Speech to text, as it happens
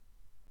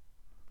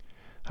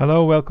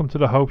Hello, welcome to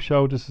the Hope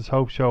Show. This is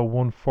Hope Show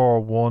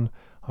 141.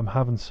 I'm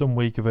having some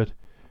week of it.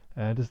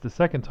 This is the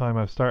second time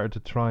I've started to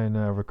try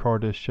and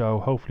record this show.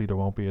 Hopefully, there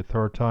won't be a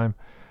third time.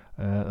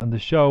 And the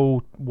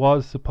show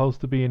was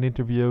supposed to be an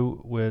interview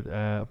with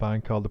a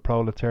band called The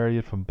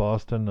Proletariat from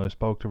Boston. I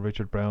spoke to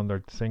Richard Brown,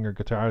 their singer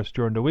guitarist,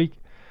 during the week.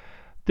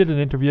 Did an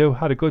interview,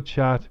 had a good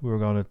chat. We were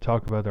going to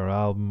talk about their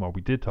album, or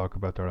we did talk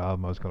about their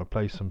album. I was going to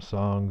play some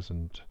songs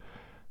and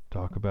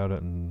talk about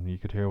it, and you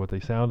could hear what they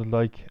sounded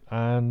like.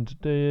 And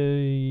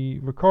the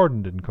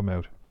recording didn't come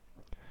out.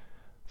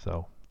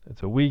 So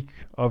it's a week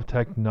of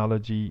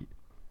technology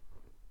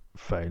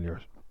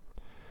failures.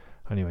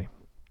 Anyway,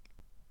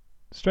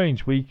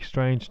 strange week,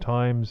 strange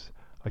times.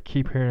 I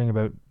keep hearing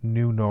about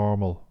new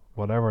normal,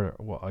 whatever.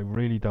 I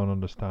really don't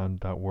understand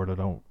that word. I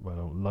don't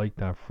like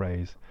that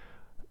phrase.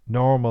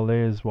 Normal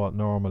is what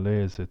normal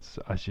is. It's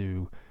as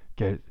you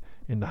get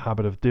in the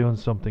habit of doing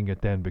something,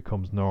 it then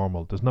becomes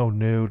normal. There's no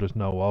new, there's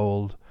no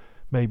old.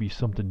 Maybe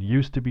something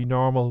used to be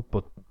normal,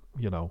 but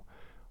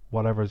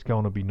whatever is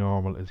going to be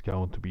normal is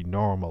going to be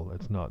normal.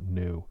 It's not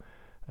new.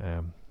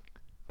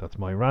 That's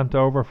my rant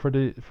over for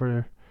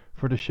the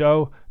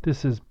show.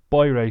 This is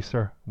Boy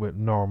Racer with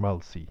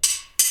Normalcy.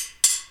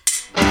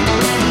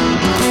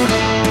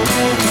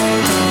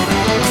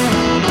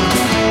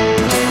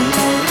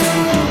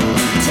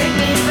 Take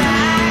me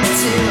back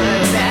to a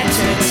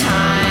better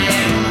time.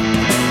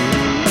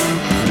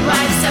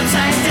 Life's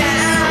upside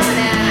down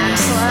and I'm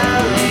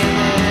slowly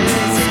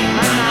losing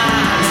my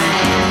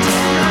mind.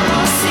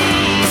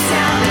 Normalcy's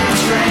down the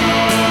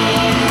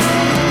drain.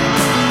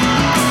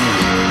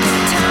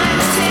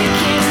 Time's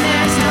ticking,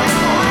 there's no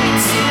point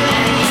to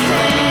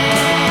anything.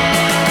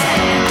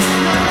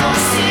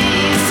 Normalcy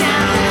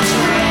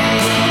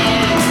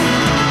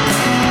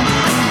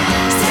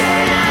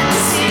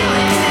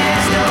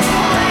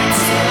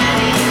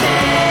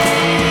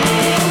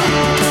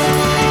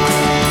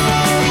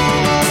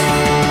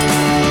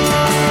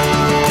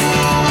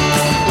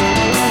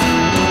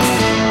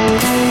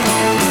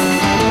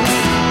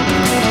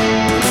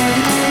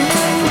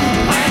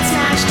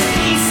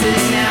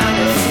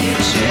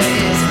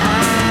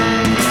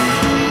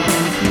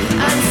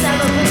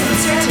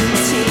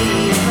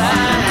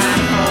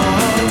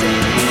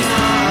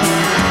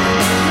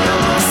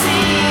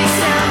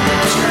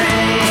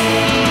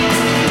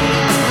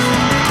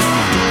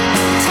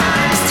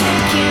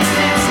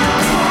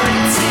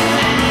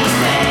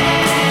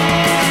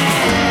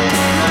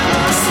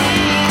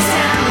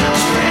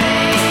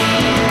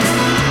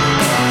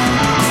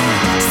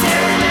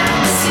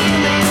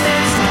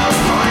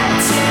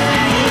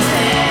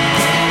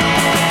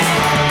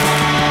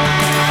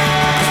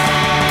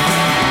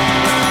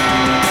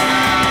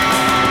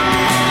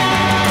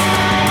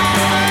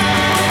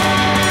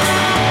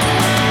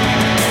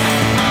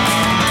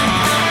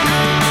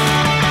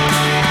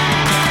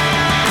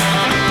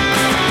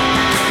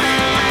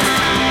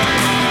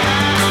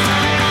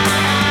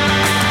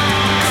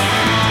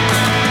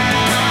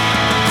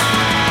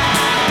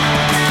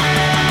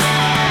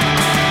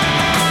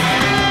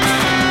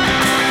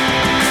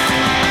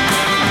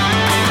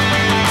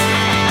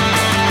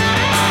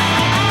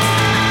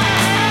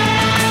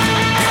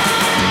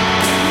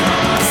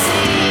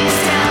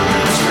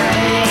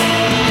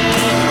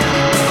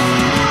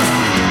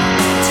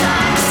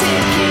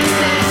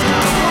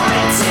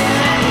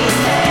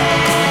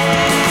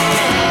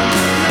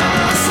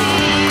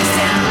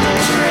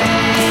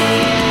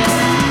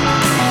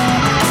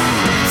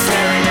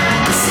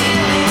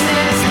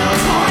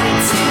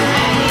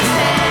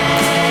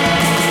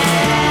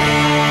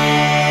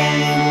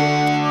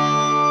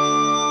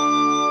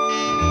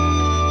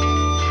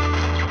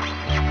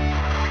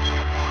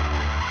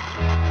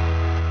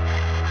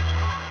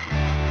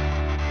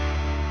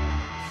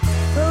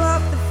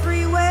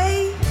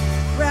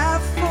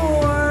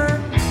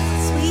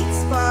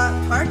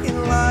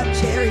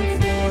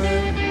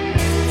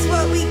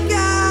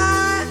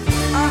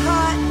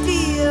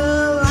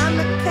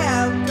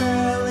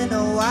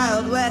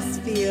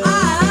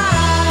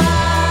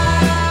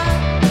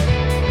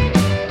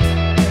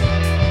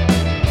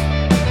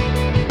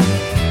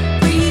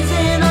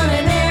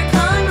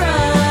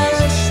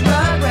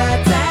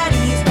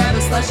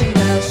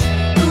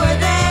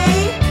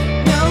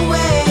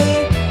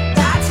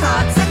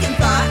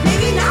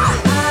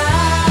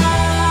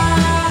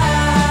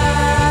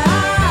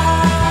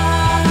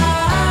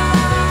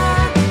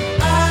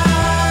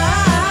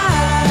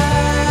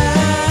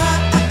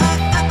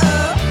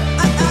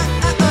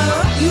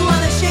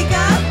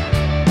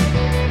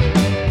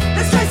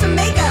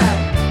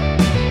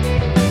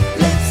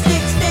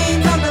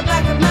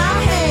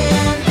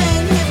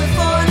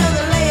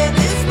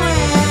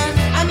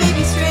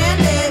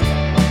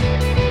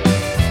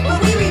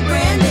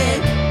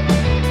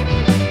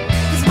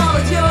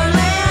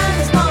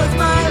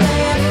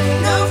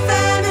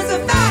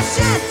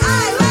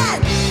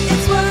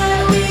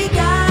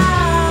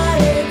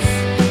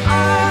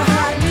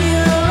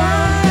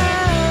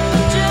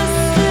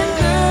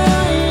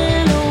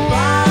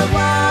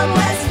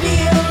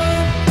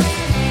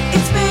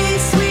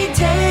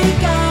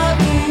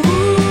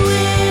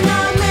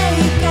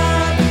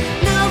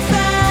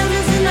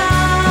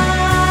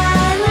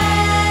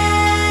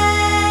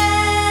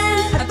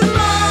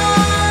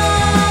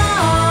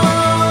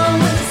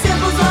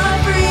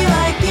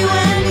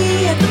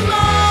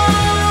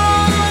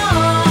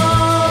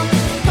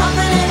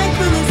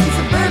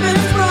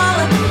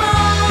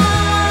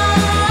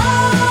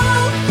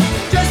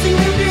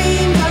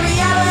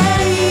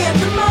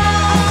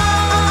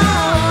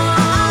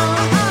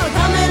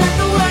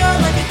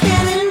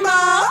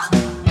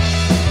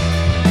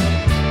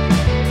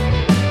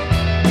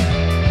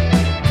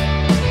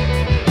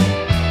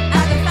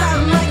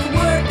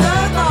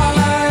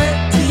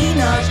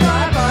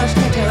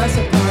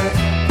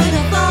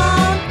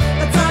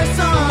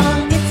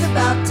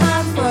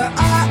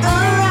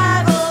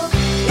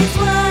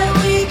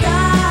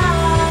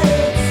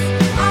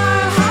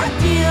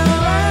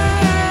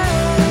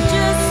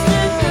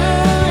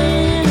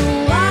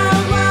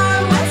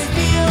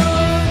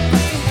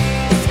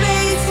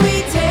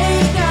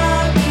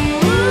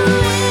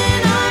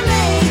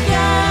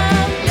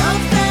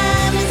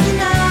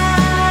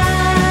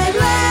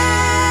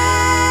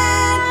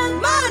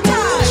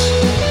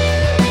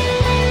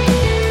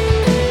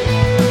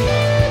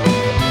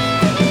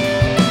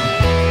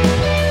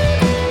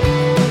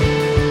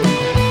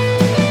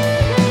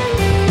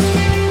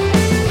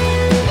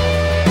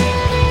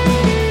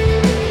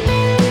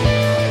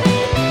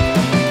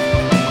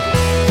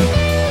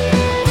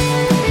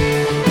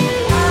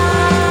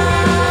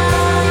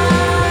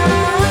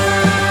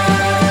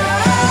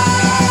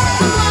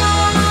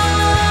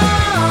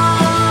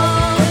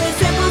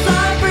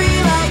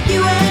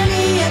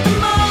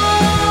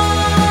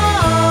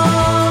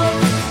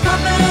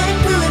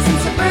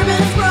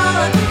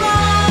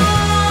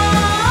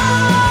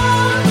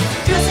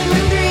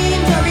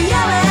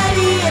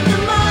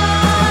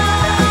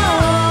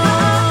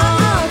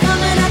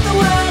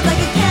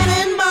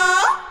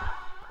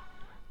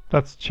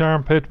That's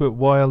Charm Pit with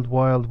Wild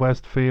Wild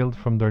Westfield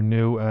from their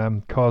new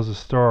Cause a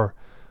Stir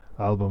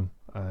album.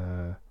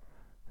 Yeah,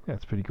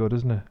 it's pretty good,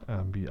 isn't it?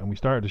 And we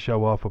started the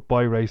show off with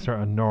Boy Racer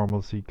and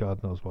Normalcy.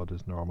 God knows what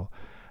is normal.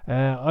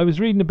 I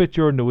was reading a bit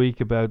during the week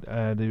about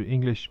the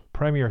English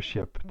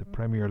Premiership, the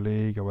Premier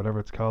League, or whatever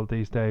it's called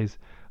these days,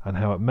 and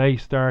how it may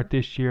start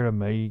this year and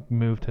may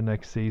move to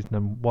next season,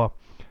 and what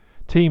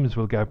teams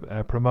will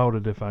get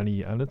promoted, if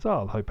any. And it's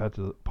all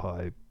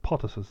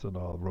hypothesis and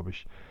all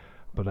rubbish.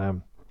 But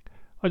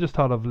I just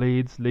thought of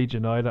Leeds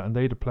United, and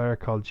they had a player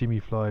called Jimmy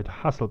Floyd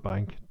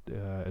Hasselbank,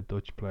 a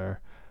Dutch player,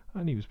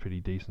 and he was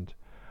pretty decent.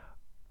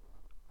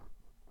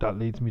 That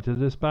leads me to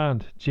this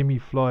band, Jimmy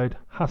Floyd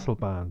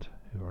Hasselband,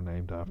 who are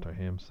named after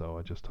him. So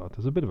I just thought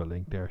there's a bit of a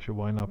link there. So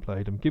why not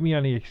play them? Give me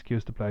any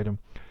excuse to play them.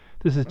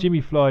 This is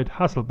Jimmy Floyd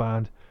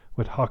Hasselband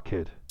with Hot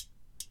Kid.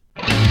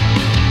 What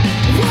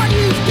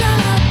you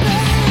gonna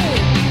pay?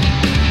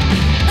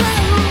 I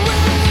will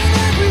win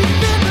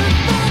everything but a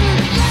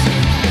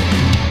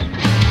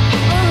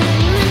or at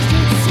least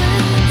it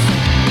seems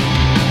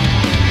everything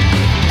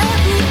that I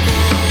will do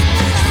to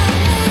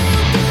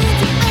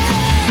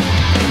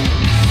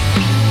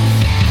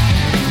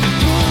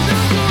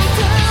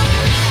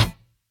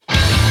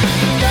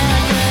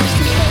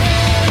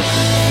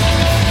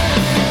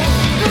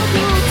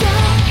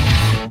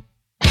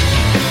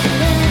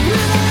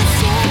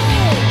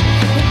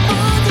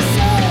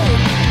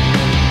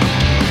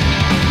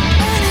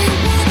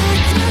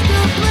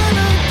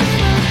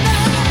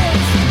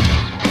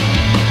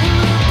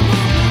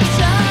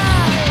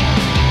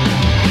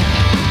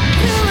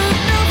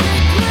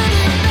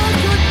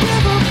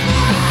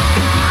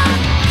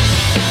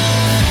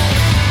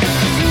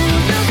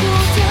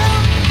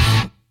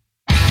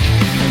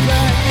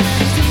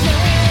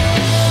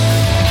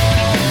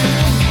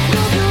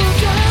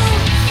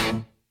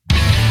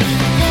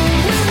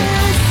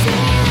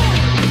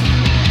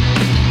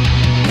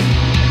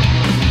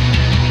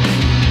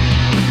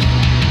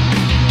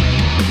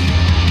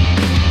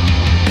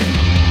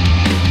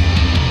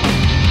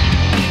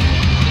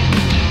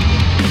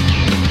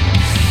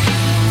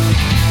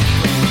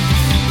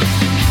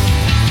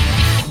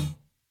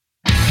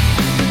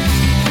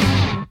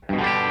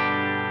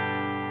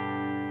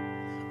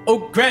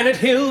Granite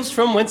hills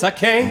from whence I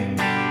came,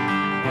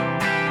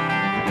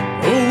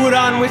 oh, wood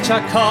on which I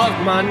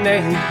carved my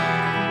name.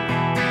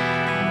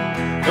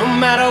 No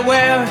matter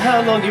where,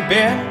 how long you've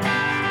been,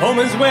 home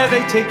is where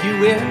they take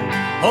you in.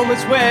 Home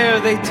is where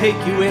they take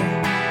you in,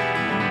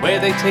 where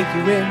they take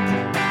you in.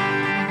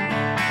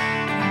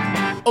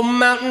 Oh,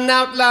 mountain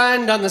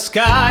outlined on the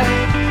sky,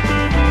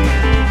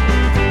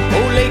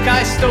 oh, lake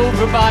iced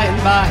over by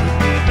and by.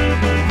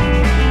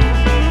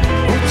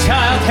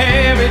 Child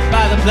harried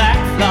by the black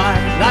fly,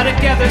 lie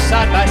together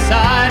side by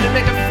side and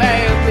make a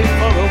family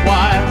for a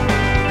while.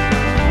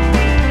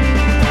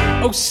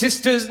 Oh,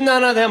 sisters,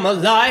 none of them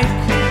alike.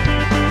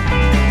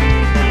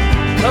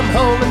 Come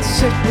home and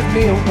sit with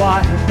me a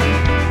while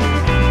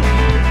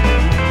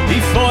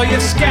before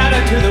you scatter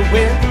to the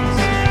winds.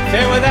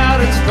 Fair without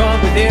and strong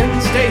within.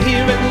 Stay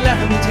here and let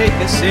them take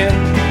us in.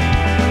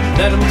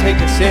 Let them take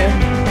us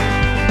in.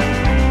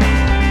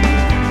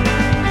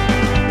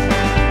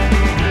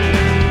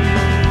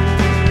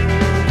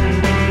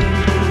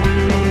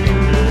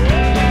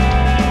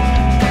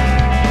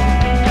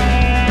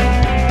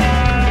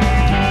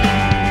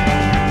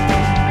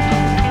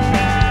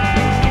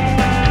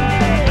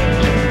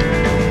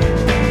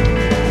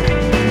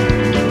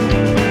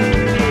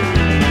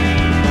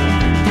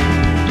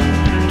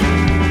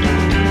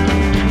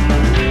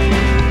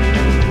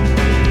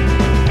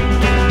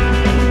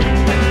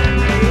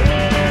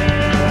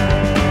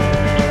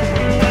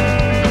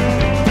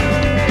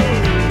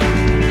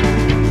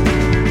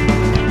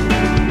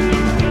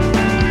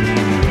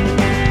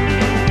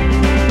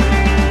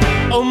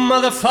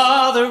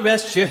 Father,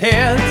 rest your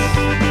heads.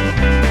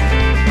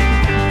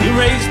 You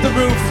raised the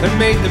roof and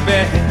made the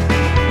bed,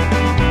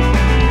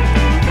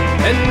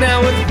 and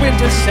now with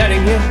winter setting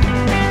in,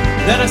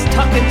 let us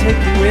tuck and take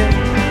you in.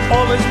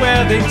 Home is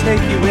where they take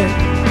you in,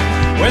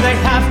 where they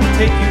have to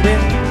take you in.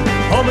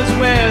 Home is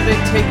where they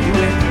take you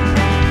in,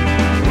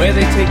 where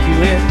they take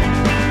you in.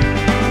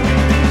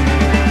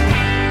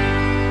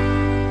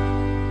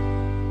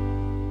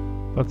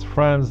 That's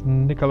Franz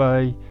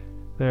Nicolai.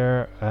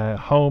 There,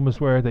 home is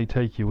where they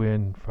take you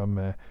in,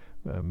 from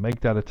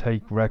Make That a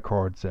Take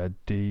Records.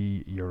 Do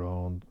your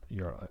own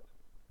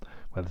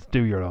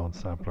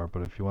sampler,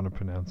 but if you want to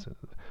pronounce it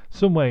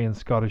some way in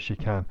Scottish, you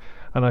can.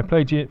 And I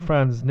played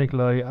Franz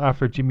Nicolai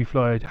after Jimmy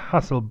Floyd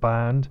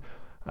Hasselband,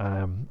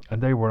 and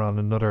they were on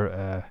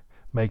another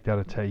Make That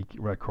a Take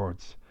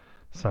Records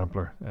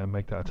sampler.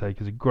 Make That a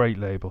Take is a great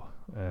label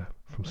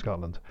from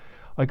Scotland.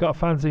 I got a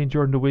fanzine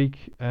during the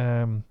week.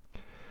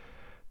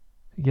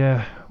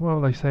 Yeah, what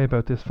will I say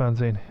about this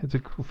fanzine? It's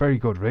a very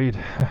good read.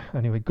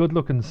 Anyway, Good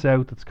Looking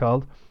South it's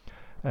called.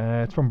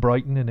 It's from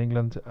Brighton in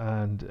England,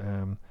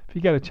 and if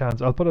you get a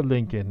chance, I'll put a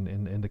link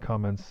in the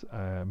comments.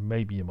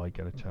 Maybe you might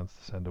get a chance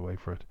to send away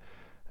for it.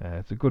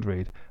 It's a good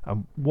read.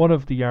 And one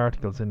of the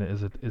articles in it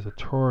is a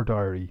tour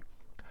diary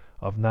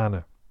of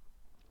Nana.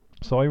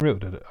 So I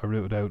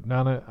routed out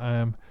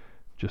Nana,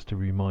 just to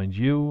remind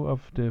you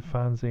of the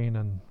fanzine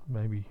and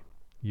maybe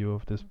you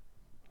of this,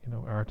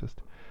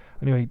 artist.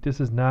 Anyway, this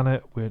is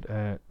Nana with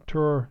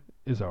Tour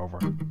is Over.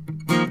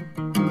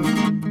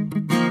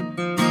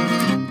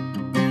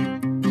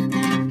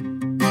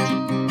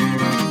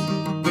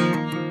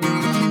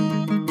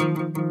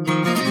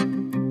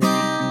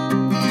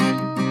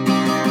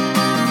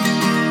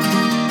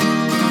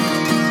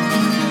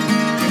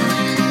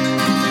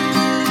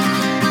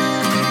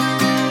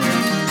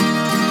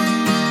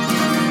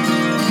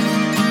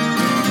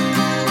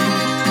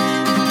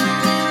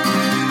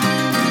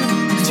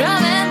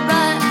 Driving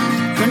by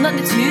from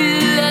London to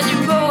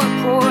Edinburgh,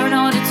 pouring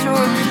on the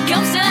tour.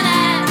 Comes to an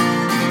end,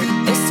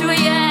 it's 2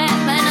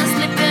 a.m. and I'm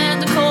slipping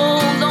the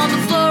cold on the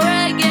floor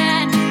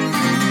again.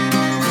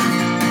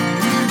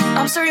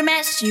 I'm sorry,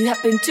 miss, you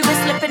happen to be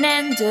slipping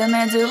in the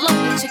middle of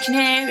the chicken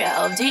area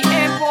of the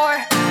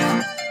airport.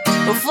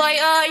 What flight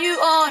are you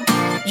on?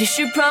 You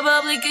should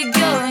probably get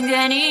going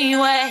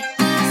anyway.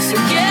 So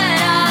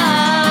get up.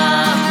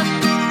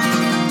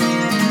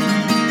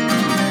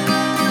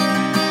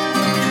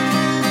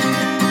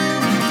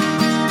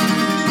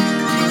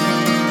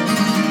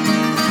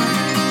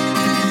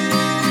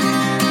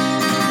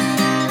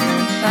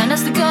 And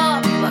as the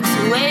car walks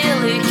away,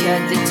 look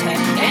at the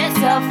time. It's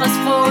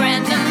 4:30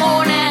 in the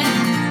morning.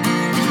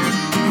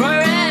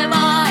 Where am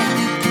I?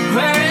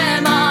 Where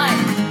am I?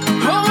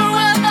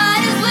 Overwhelmed, I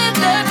just live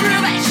the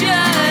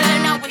probation.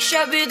 I wish I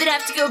wouldn't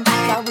have to go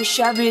back. I wish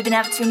I wouldn't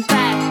have to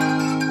unpack.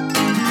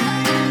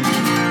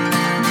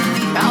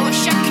 I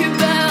wish I could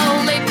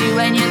believe you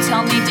when you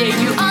tell me that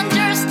you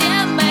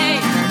understand me.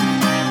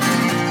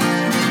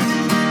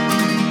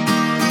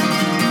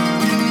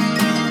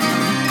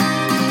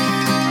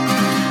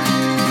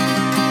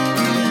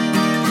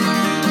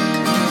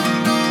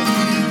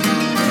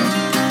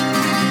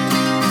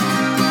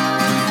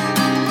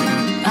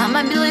 I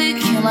might be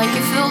looking like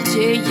a fool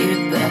to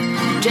you, but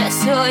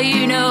just so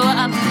you know,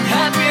 I'm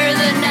happier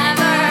than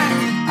ever.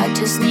 I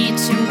just need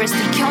to embrace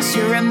the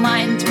constant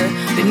reminder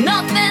that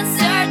nothing's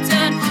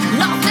certain,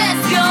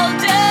 nothing's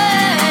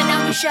golden. I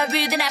wish I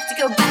wouldn't have to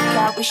go back.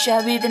 I wish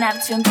I wouldn't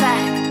have to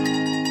unpack.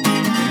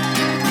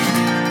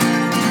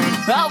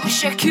 I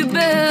wish I could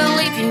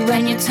believe you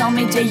when you tell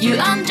me that you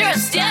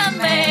understand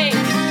me.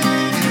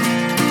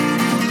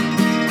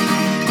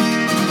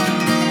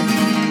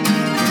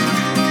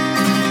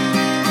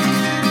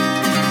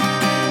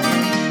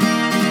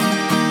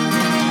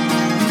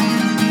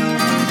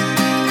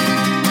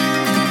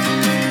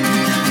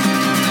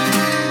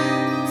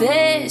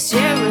 This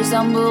year was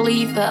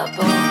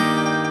unbelievable.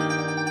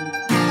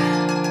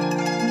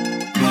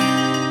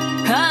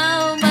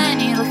 How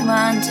many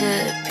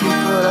like-minded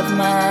people I've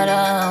met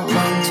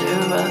along the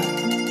road?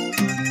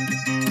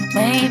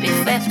 Maybe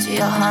 50,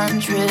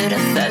 100,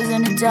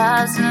 1,000, a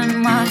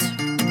dozen months.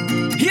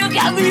 You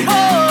got me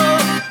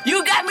home.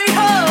 You got me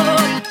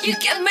home. You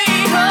got me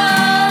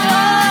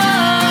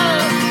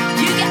home.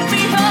 You got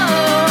me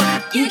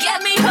home. You got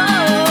me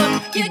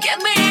home. You got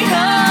me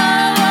home.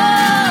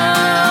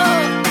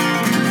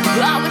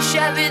 I wish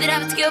I wouldn't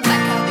have to go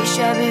back. I wish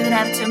I wouldn't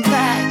have to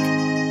unpack.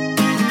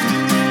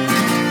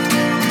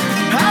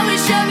 I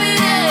wish I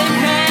wouldn't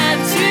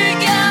have to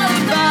go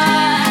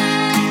back.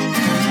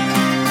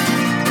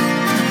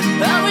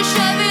 I wish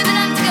I wouldn't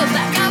have to go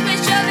back. I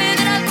wish I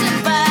wouldn't have to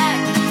back.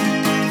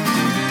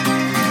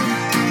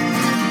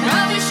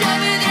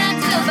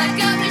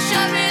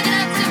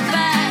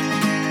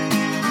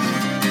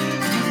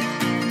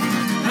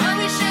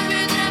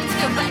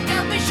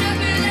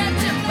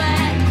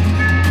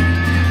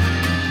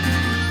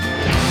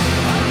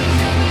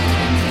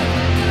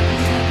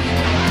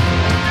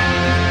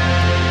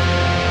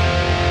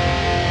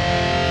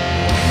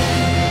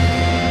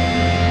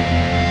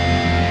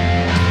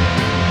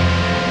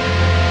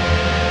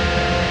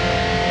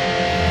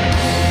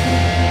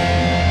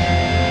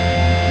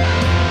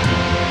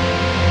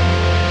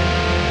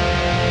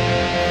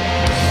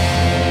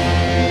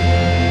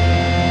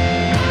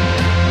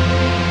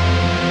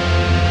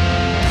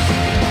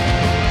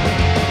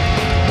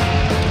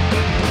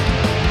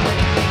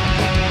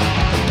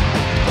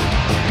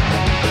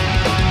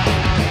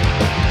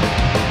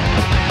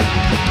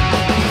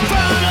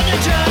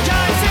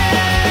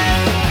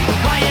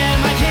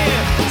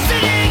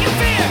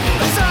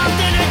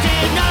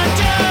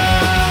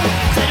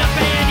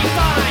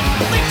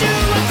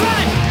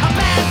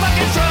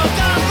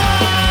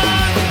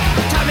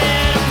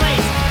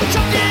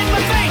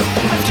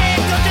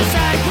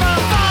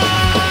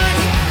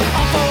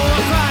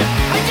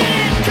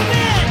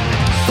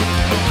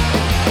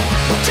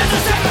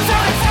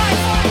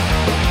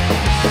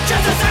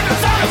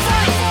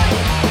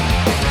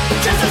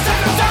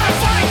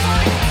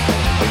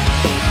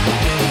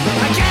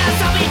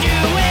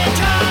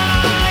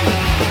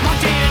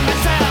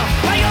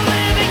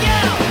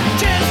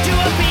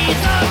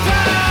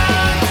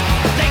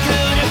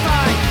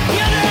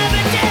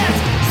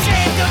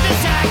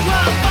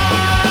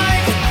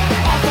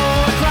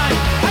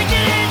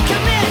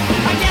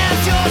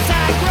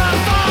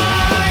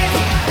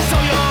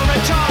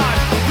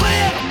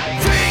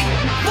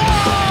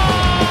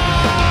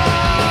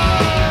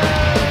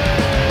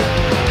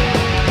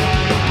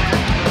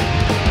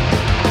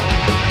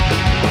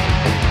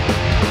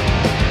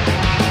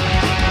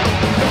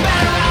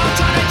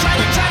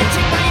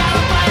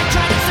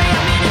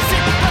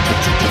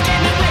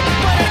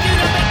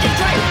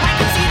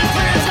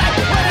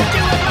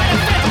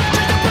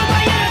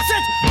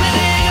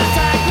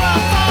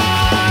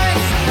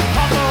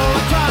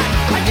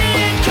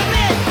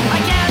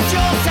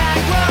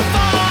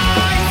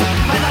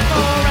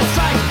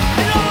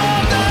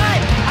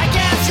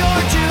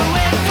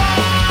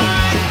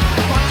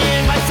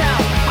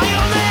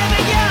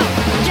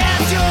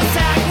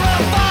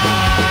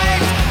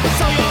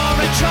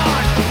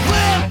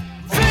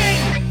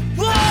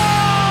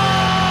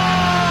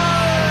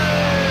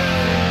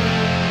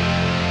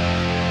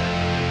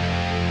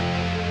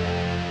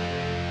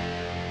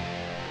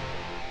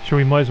 Sure,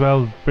 we might as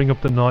well bring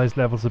up the noise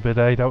levels a bit,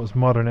 eh? That was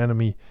Modern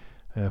Enemy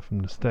from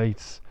the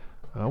States.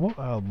 What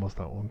album was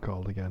that one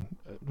called again?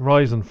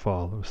 Rise and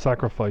Fall. It was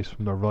Sacrifice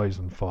from their Rise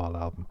and Fall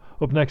album.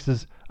 Up next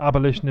is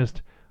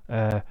Abolitionist,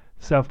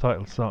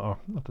 self-titled song, or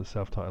not the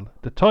self-titled,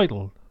 the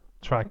title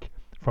track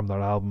from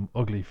their album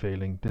Ugly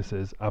Feeling. This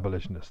is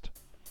Abolitionist.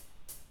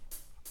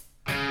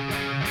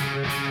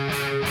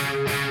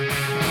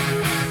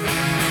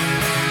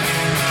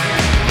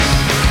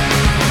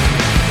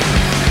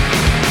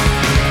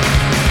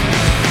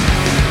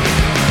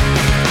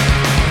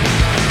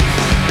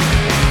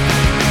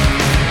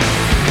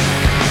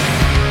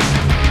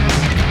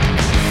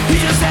 He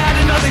just had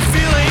another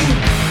feeling.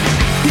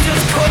 He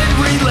just couldn't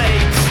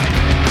relate.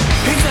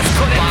 He just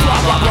couldn't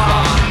blah blah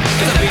blah.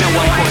 Cause being a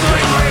white boy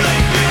great. Ugly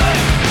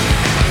feeling.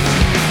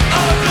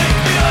 Ugly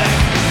feeling.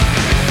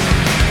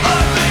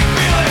 Ugly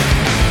feeling.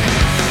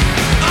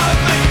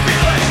 Ugly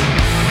feeling.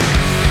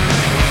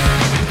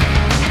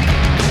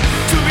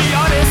 To be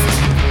honest,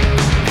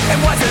 it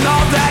wasn't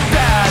all that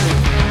bad.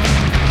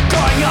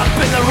 Growing up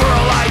in the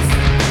rural life,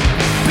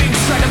 being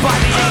shredded by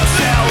the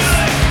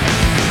eggshells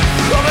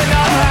of an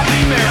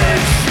unhappy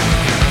marriage,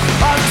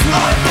 of two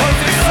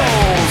imperfect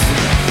souls,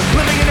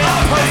 living an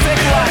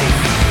imperfect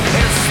life in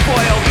a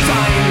spoiled,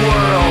 dying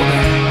world.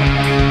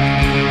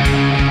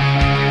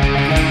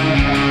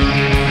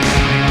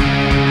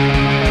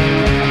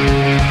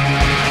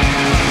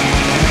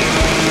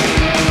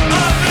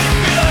 Ugly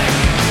feeling.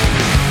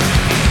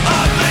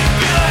 Ugly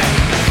feeling.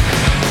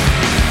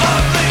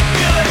 Ugly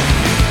feeling.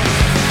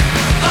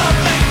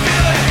 Ugly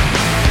feeling.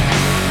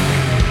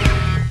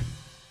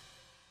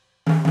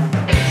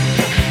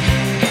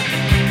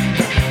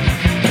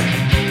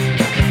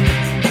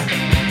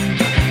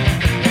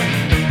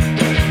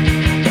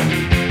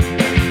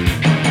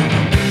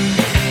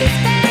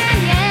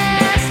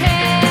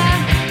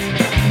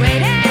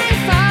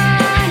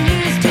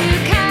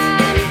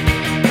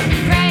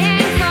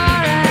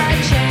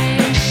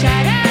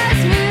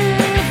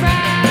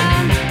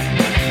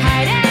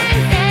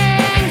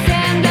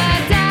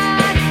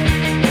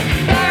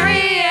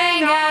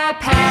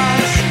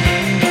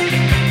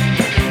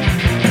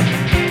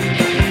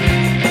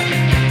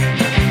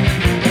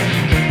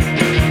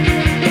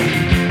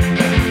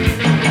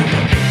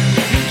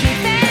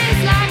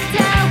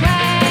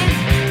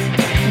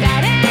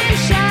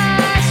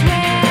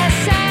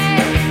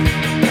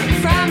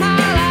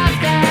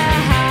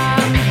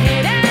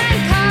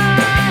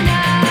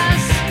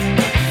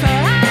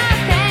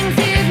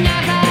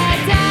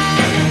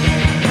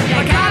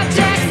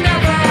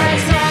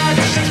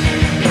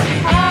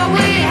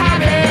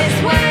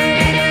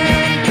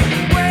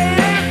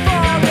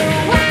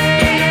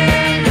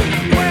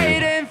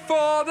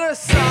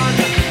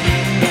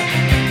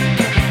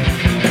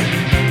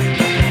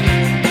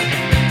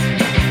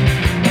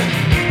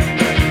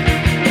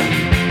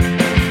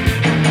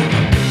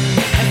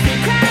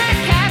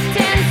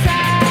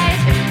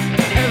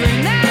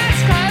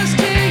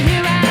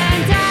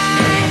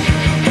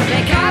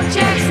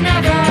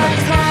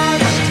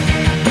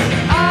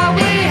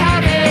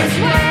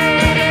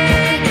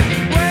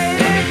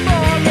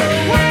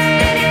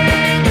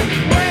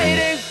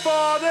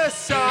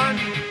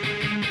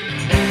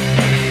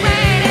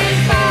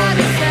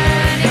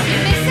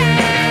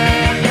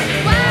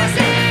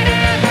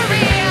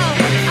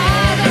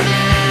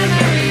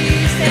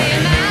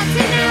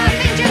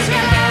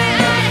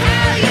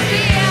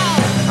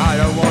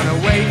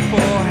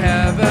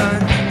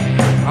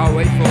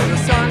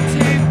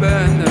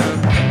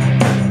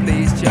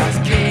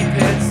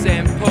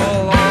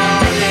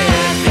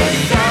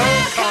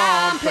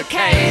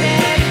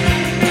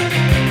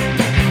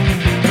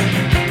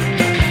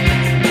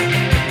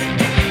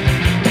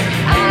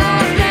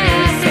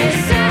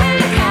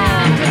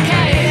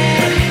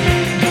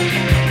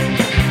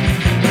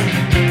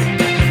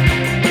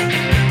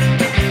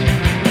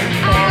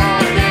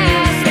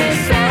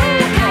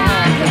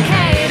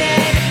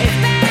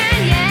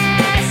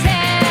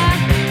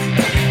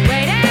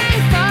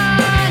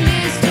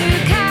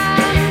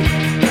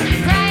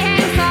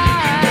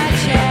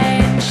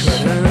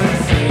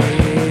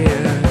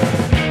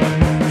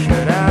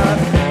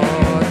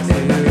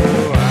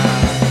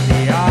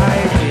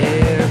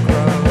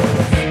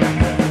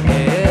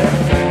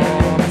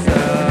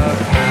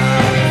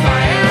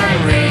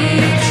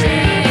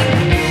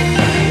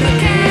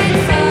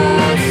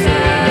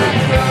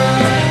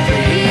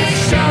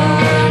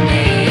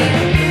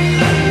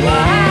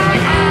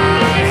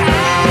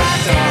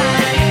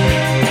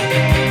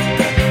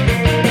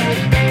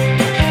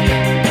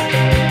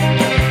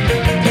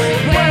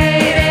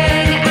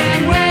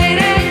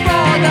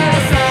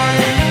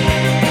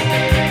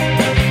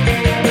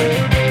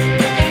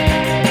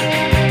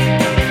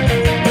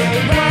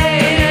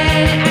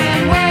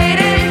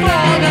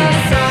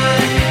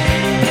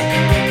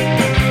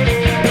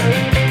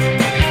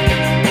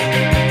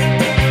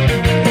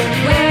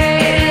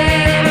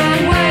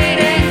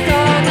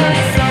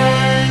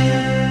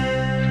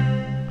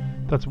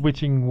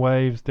 Witching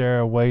Waves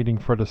there, Waiting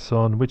for the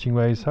Sun. Witching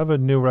Waves have a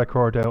new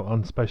record out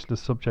on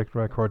Specialist Subject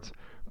Records.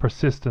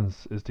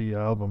 Persistence is the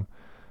album,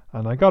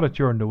 and I got it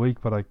during the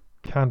week, but I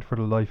can't for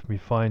the life of me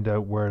find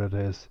out where it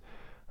is.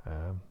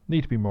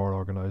 Need to be more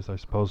organised, I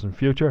suppose, in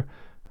future.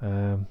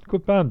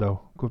 Good band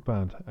though, good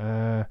band.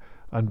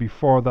 And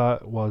before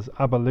that was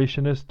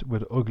Abolitionist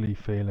with Ugly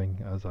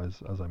Feeling, as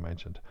I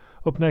mentioned.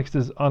 Up next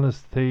is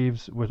Honest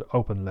Thieves with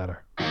Open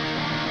Letter.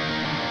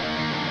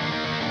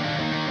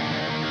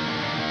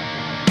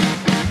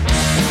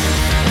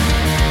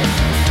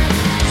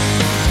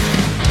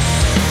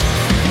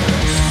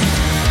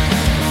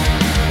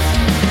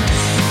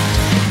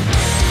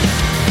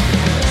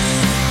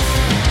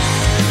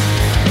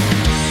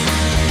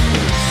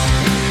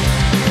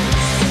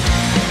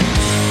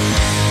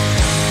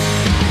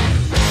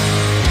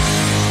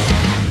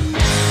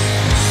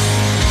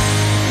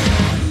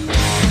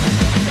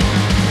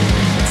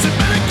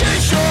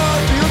 Medication,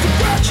 feels of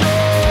fracture.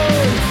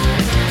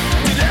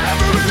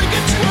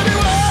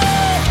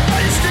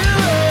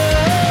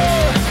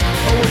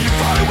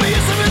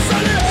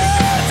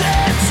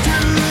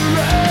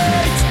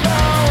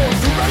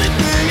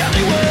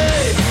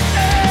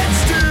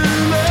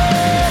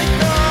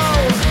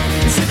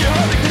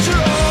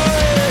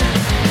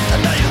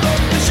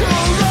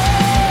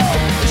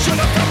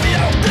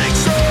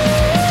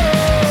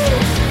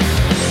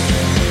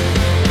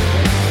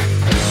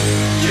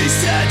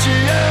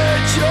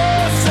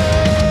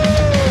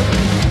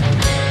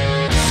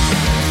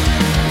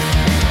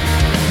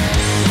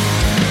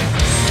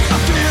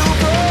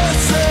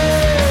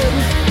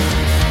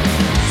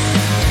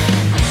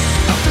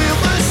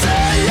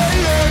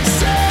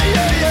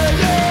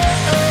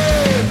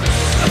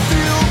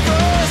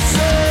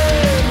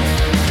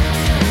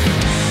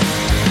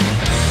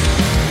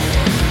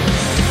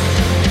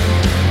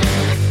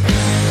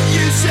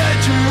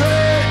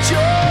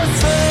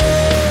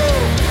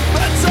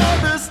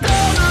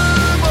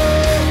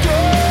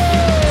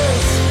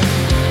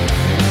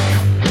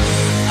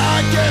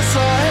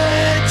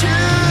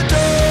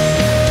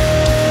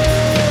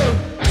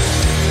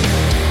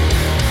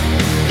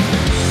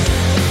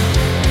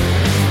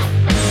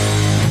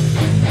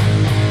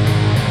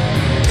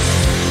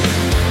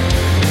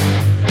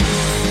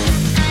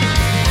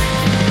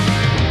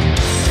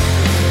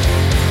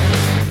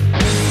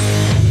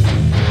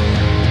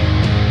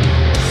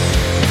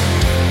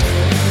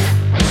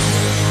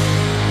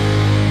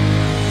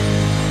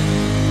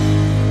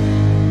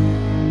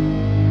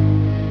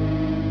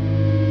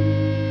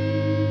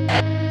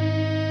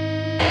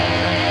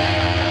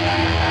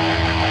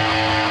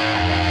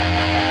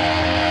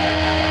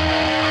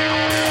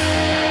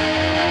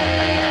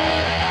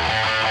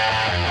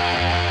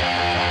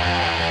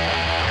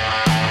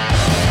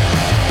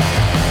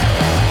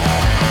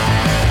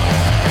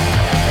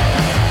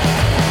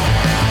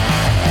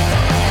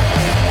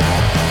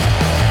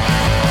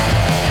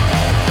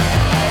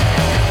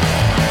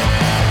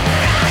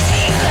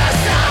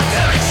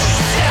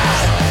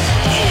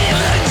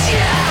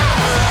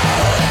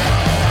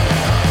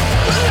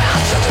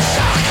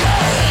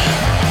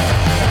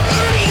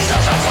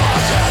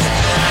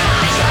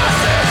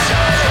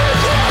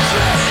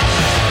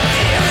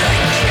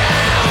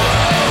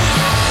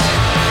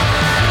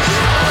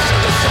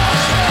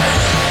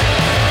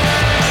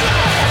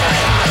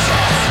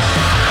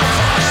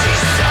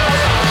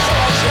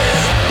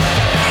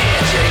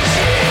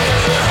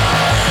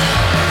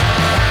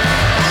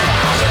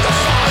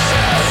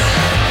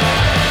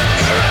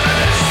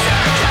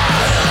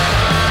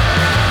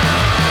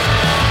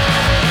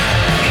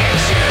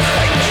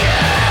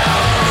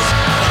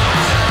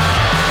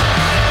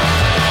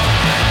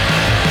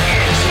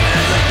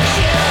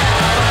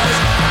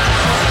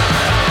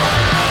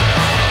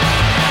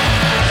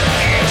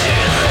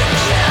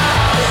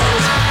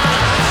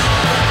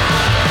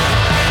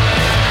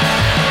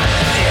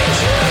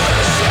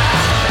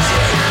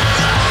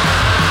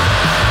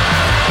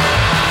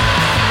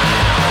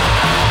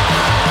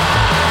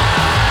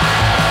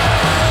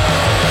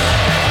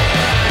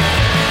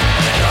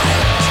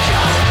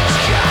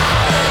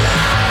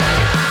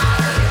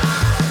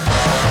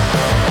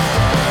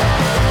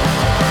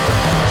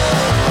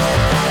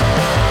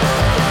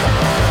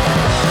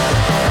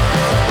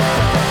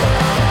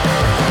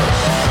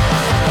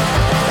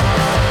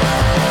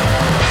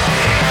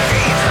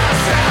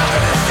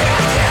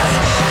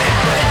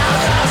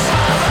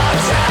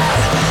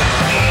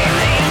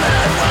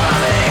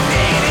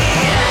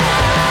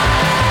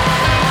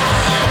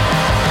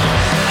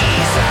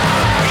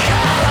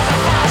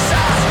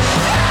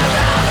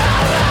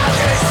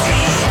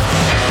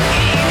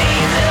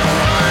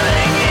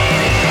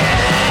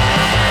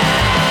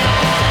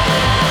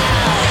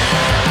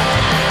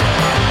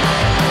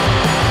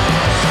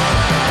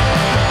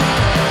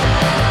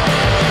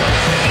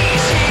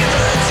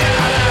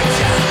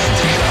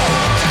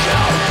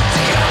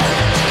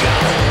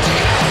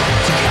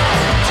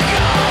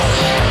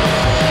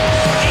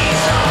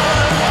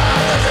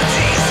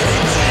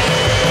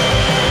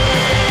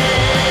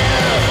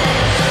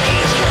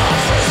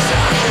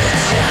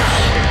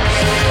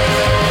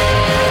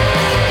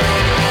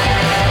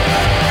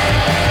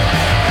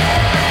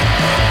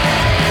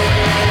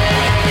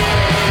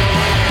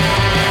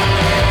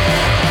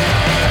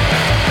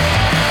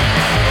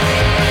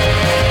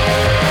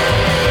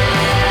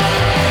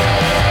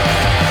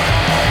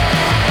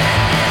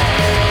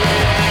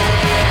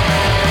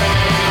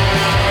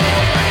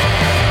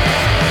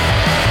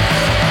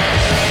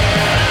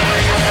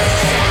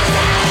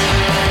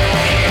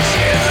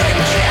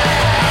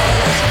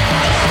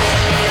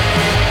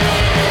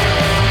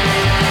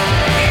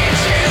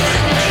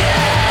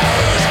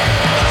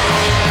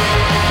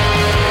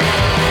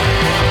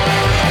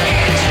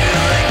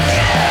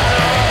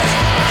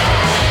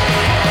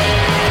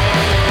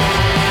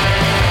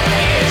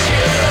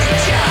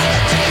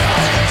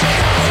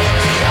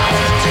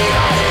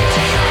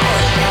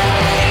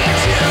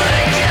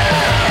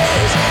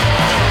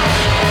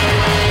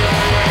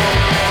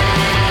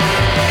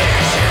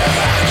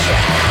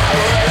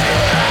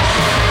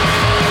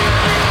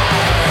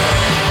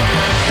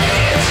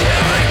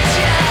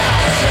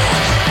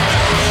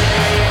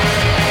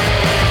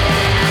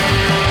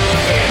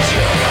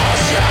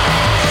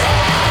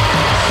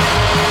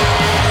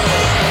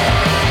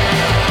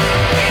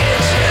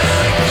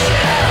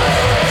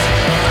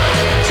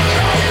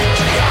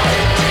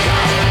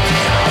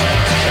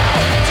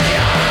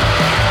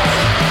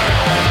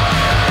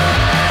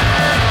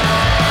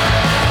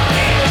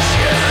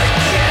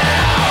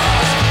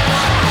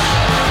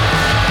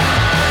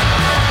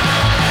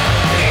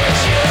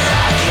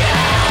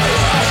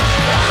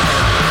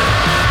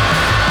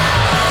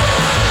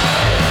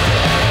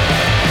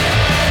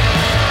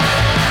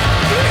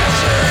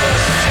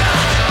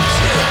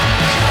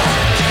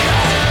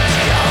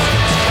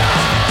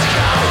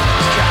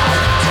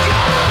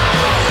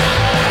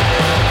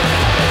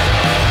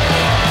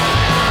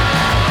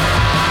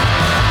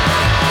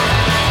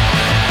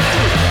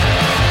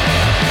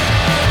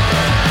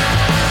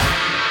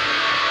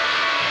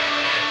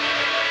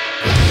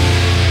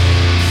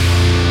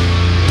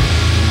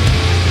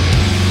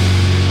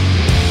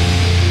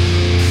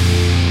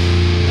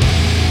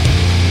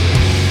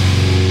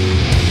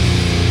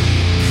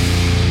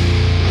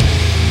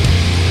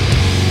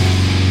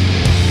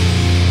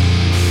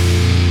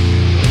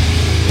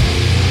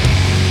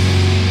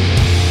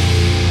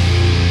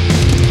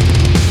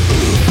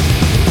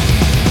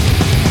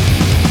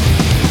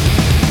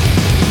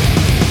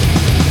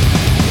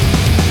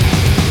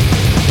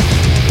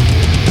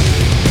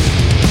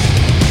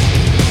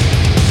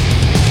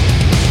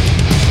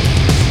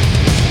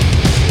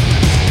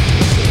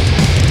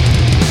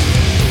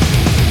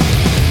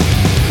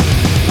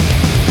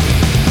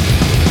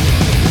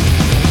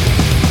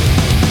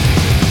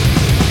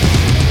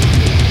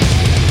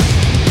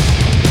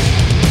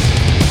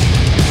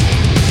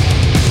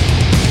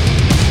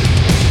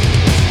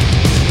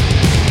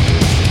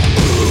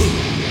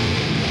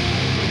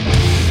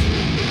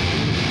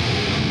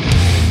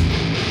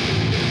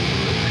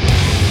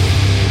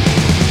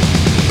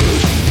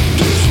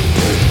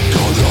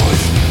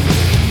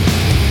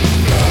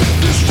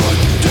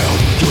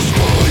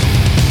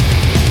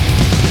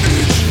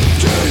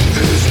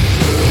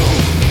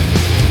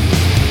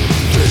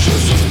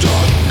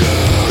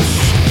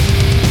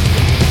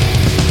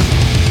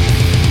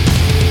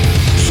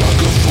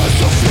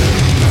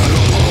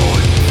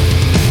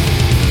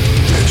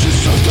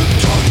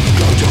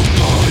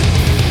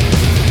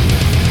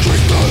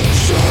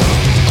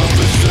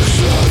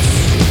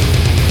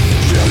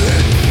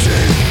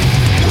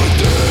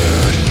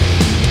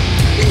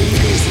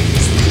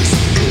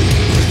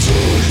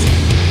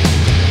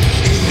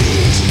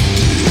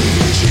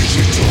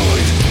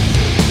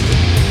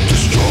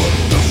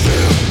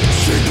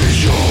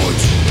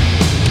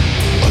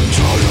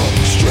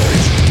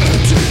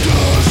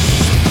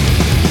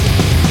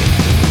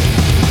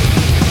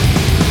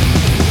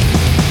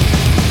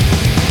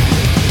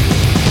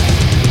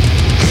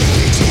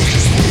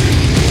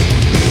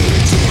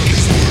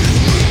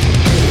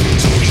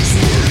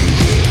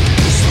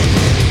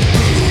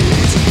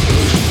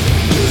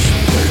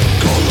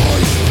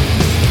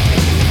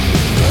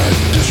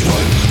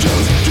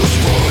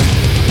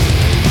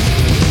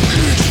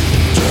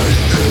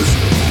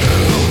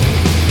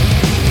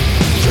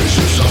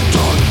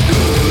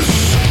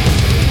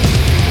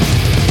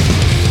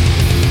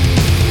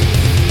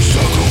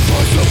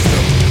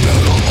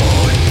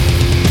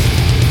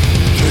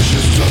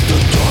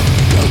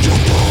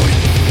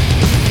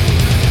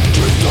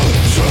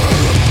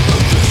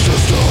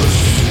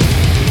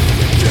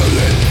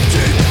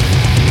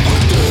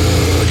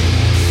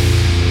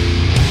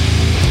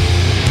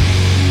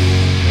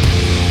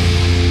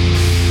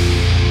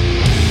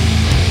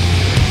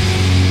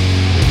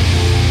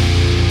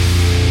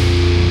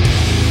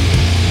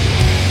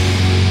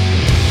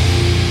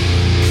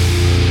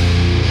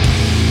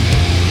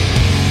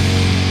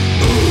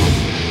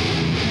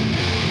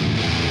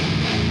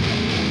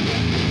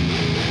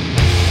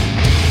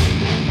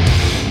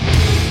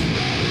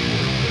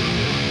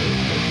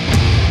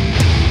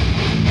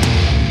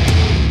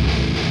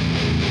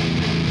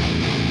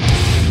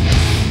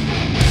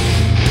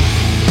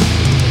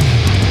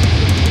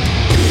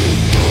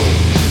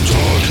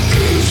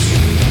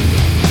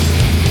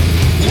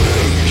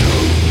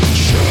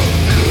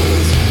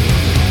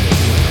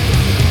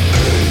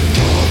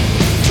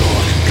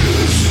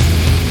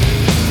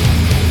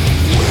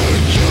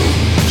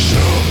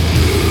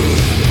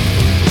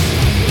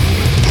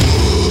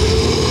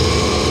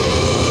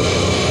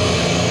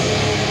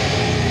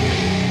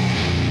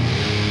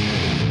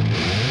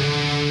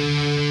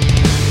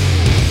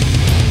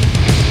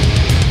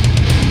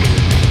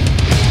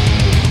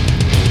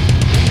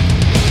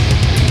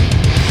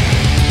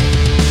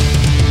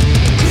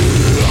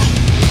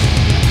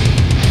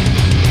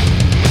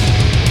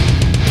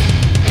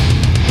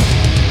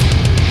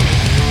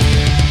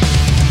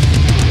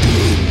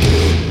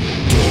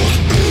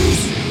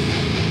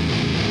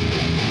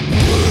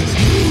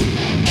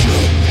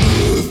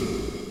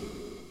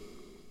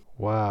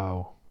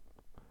 Wow.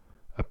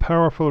 A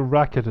powerful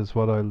racket is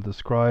what I'll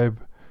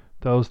describe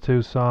those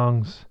two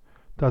songs.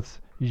 That's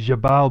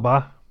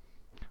Jabalba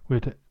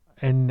with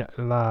En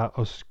La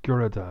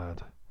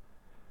Oscuridad.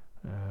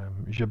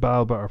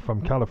 Jabalba are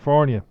from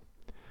California,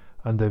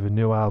 and they've a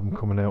new album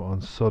coming out on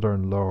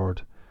Southern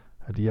Lord.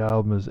 The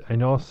album is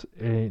Enos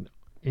en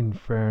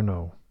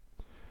Inferno.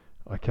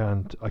 I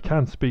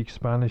can't speak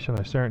Spanish, and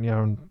I certainly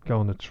aren't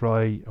going to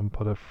try and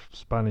put a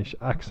Spanish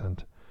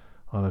accent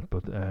on it,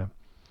 but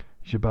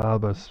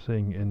Jabalba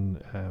sing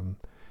in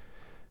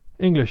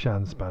English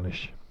and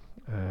Spanish.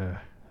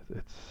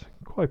 It's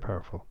quite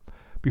powerful.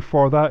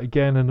 Before that,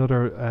 again,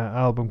 another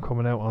album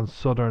coming out on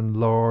Southern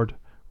Lord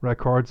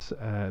Records.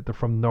 They're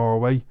from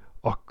Norway,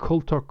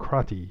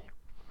 Occultocraty.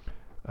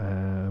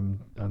 And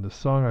the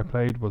song I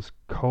played was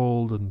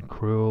Cold and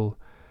Cruel.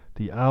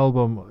 The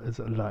album is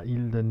La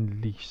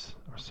Ilden Lys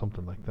or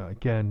something like that.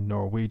 Again,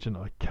 Norwegian.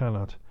 I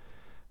cannot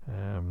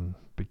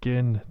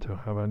begin to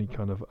have any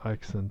kind of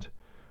accent.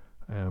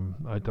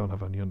 I don't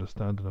have any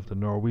understanding of the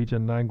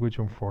Norwegian language,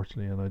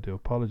 unfortunately, and I do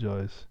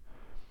apologise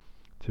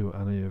to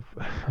any of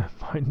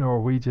my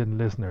Norwegian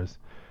listeners,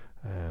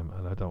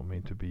 and I don't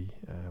mean to be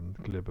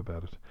glib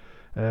about it.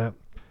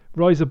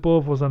 Rise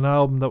Above was an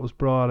album that was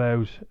brought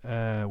out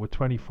with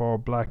 24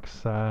 Black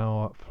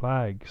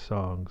Flag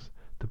songs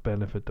to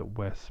benefit the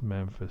West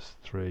Memphis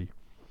 3.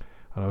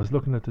 And I was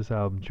looking at this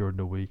album during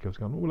the week. I was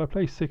going, will I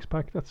play Six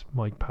Pack? That's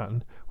Mike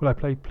Patton. Will I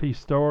play Police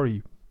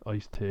Story,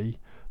 Ice-T?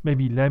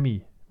 Maybe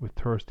Lemmy with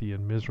Thirsty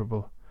and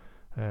Miserable.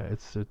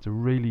 It's a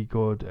really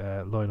good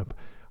lineup.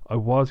 I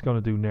was going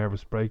to do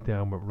Nervous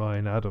Breakdown with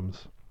Ryan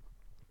Adams,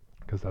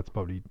 because that's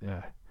probably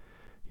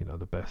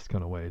the best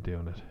kind of way of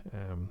doing it.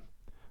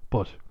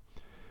 But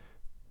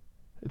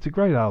it's a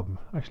great album.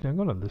 Actually, I'm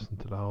going to listen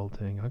to the whole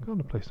thing. I'm going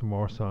to play some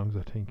more songs,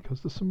 I think,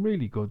 because there's some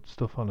really good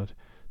stuff on it.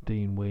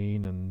 Dean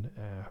Ween and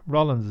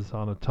Rollins is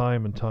on it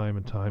time and time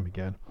and time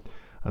again.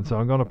 And so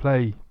I'm going to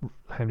play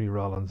Henry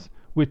Rollins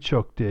with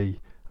Chuck D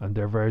and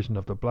their version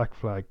of the Black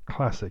Flag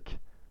classic,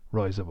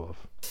 Rise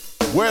Above.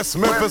 West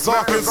Memphis,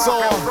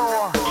 Arkansas.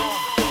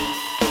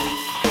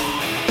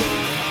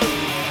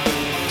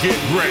 Get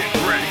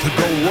ready to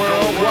go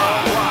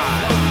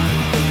worldwide.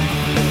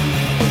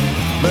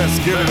 Let's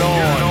get it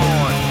on.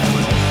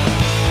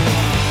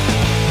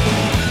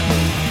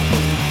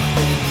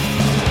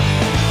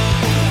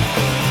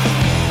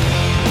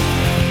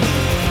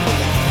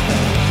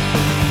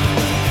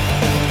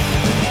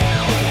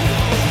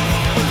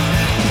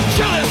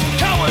 Jealous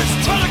cowards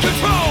trying to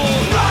control.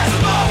 Rise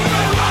above, we're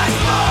gonna rise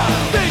above.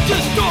 They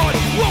distort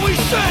what we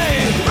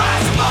say.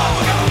 Rise above,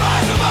 we're gonna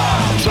rise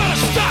above. Trying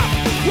to stop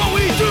what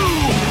we do.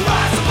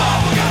 Rise above,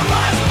 we're gonna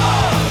rise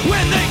above.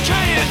 When they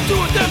can't do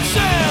it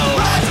themselves.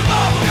 Rise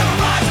above, we're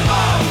gonna rise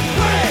above.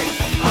 We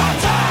are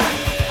tired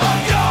of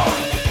your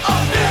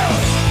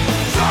abuse.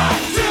 Try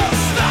to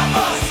stop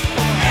us,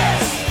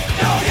 it's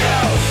no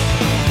use.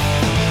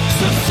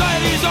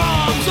 Society's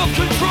arms of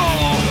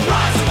control.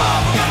 Rise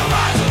above, we're gonna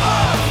rise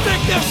above.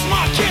 Think they're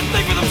smart, can't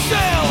think for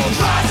themselves.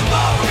 Rise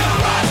above, we're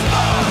gonna rise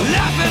above.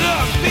 Laugh at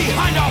us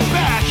behind our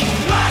back.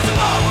 Rise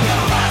above, we're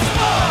gonna rise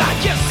above. I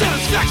get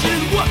satisfaction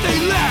in what they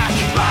lack.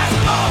 Rise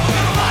above, we're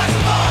gonna rise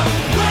above.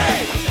 We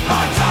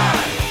are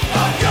tired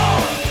of your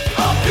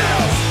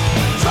abuse.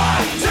 Try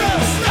to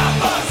stop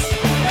us,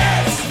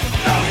 it's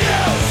no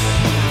use.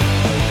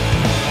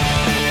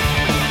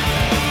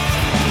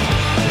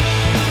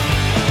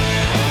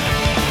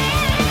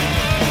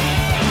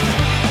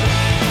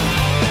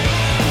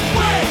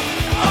 We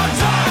are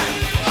tired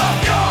of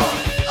your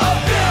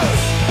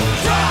abuse.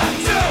 Try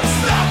to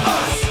stop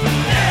us,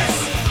 it's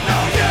no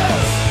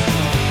use.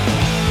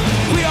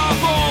 We are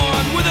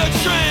born with a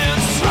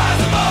chance.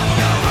 Rise above, we're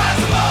gonna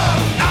rise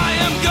above. I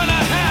am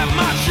gonna have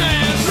my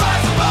chance.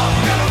 Rise above,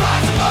 we're gonna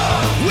rise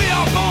above. We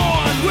are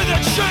born with a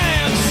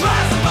chance.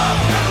 Rise above,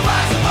 we're gonna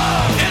rise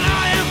above. And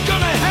I am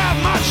gonna have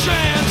my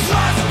chance.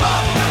 Rise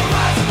above, we're gonna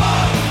rise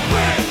above.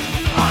 We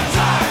are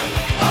tired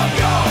of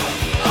your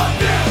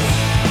abuse.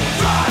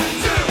 Try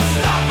to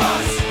stop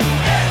us,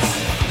 it's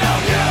no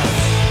use.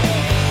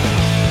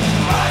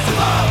 Rise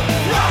above,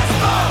 rise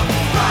above,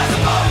 rise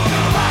above, we're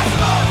gonna rise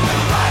above, we're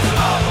gonna rise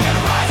above, we're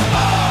gonna rise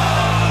above.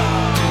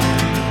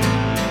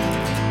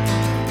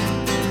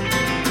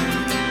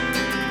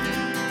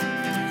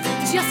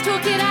 Just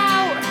talk it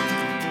out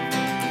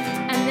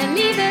and then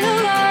leave it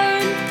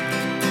alone.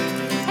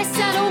 I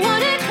said I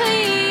want a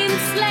clean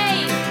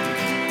slate,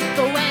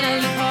 but when I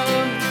leave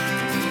home,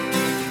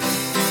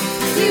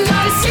 you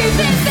got a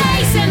stupid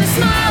face and a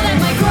smile that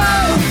might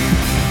grow.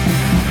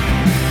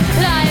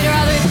 I'd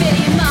rather a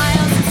billion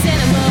miles in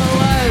cinema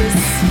woes.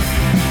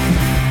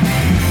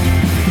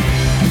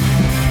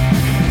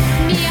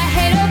 Me, I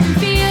hate open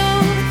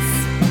fields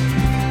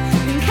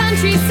and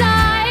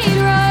countryside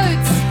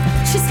roads.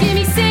 Just give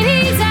me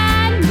cities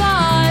and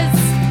bars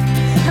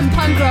and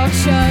punk rock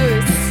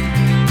shows.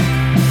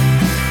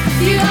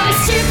 You got a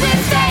stupid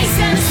face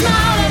and a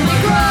smile that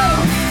might grow,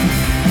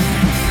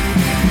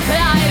 but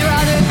I'd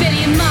rather a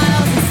billion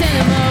miles in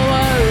cinema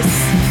woes.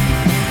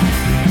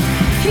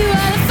 You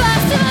are the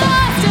first and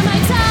last of my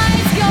time.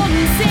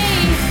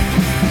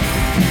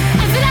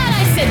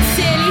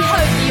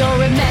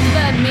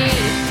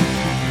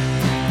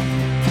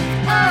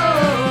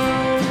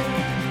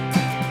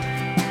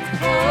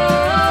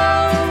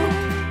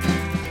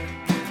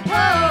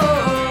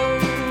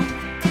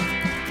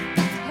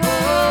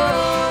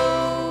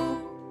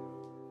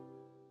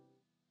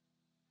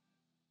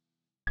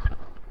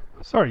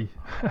 Sorry.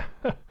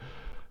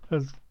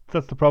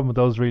 That's the problem with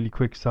those really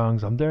quick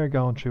songs. I'm there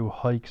going through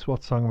Hikes.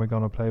 What song am I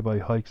going to play by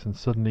Hikes? And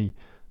suddenly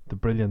the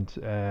brilliant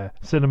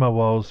Cinema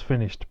Woes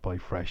finished by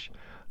Fresh.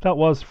 That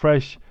was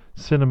Fresh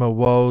Cinema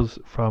Woes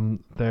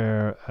from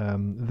their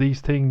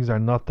These Things Are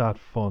Not That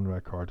Fun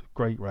record.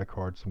 Great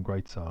record, some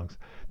great songs.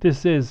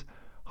 This is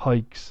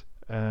Hikes,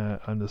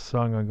 and the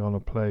song I'm going to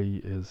play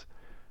is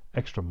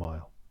Extra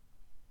Mile.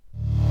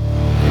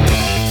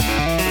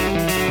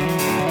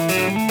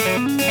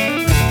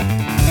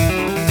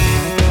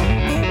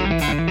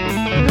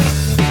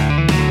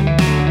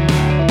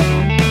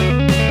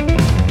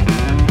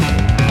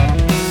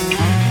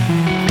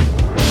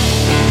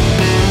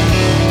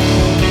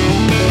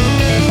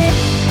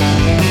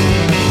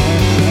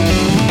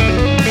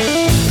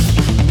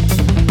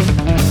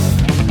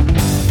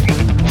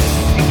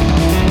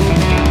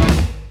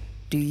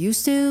 Do you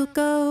still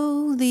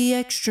go the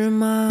extra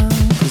mile?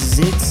 'Cause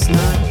it's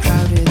not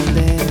crowded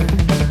there.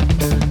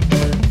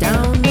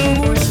 Down the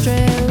horse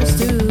trails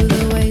to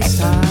the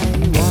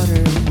waist-high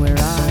water where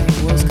I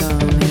was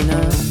coming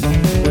up.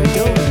 Where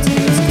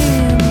dolphins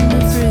skim the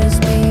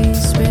frisbee,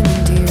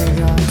 spinning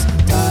teardrops,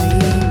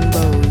 tying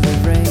bows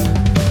of rain.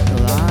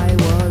 Well, I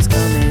was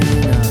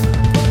coming up.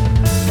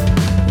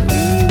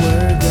 We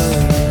were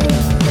going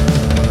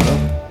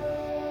up.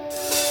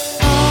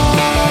 All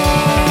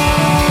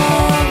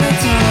the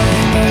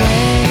time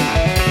away.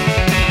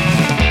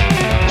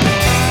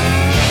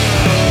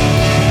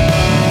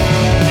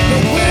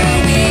 But where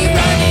are we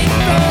running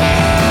from?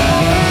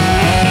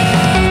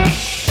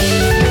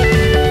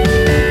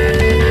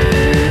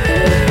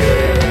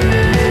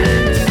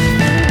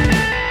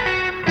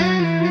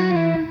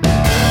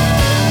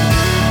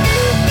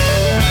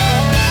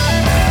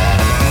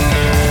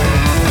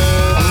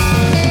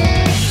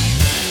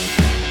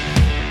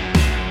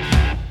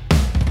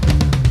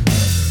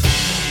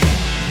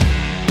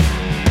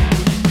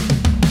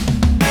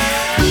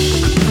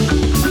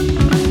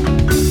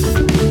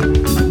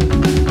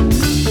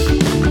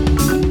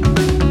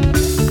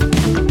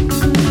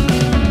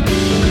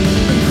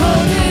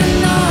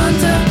 Holding on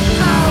to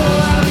how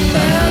I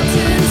felt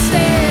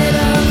instead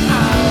of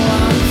how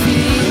I'm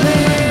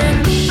feeling.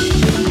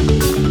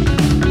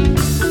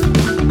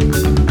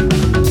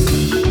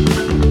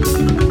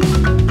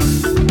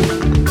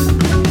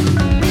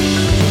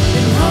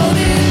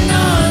 Holding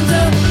on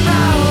to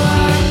how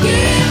I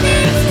give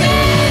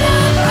instead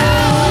of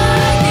how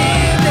I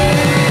give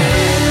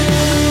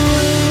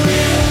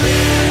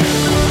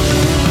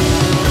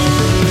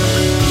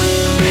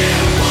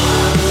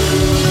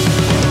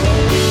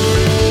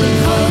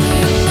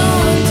Holding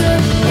on to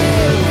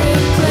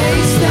every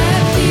place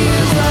that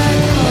feels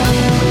like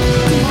home.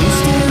 Do you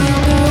still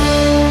go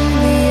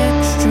the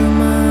extra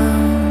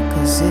mile?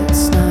 'Cause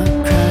it's not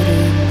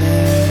crowded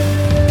there.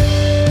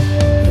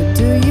 Or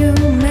do you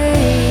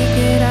make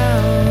it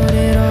out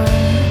at all?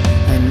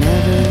 I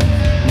never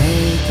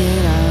make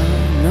it out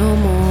no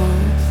more.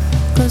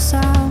 'Cause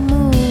I'll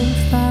move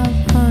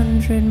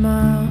 500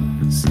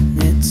 miles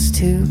and it's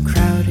too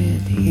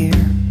crowded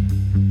here.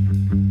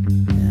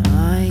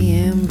 I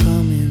am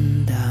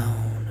coming down.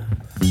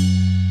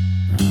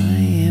 I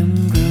am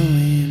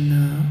growing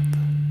up.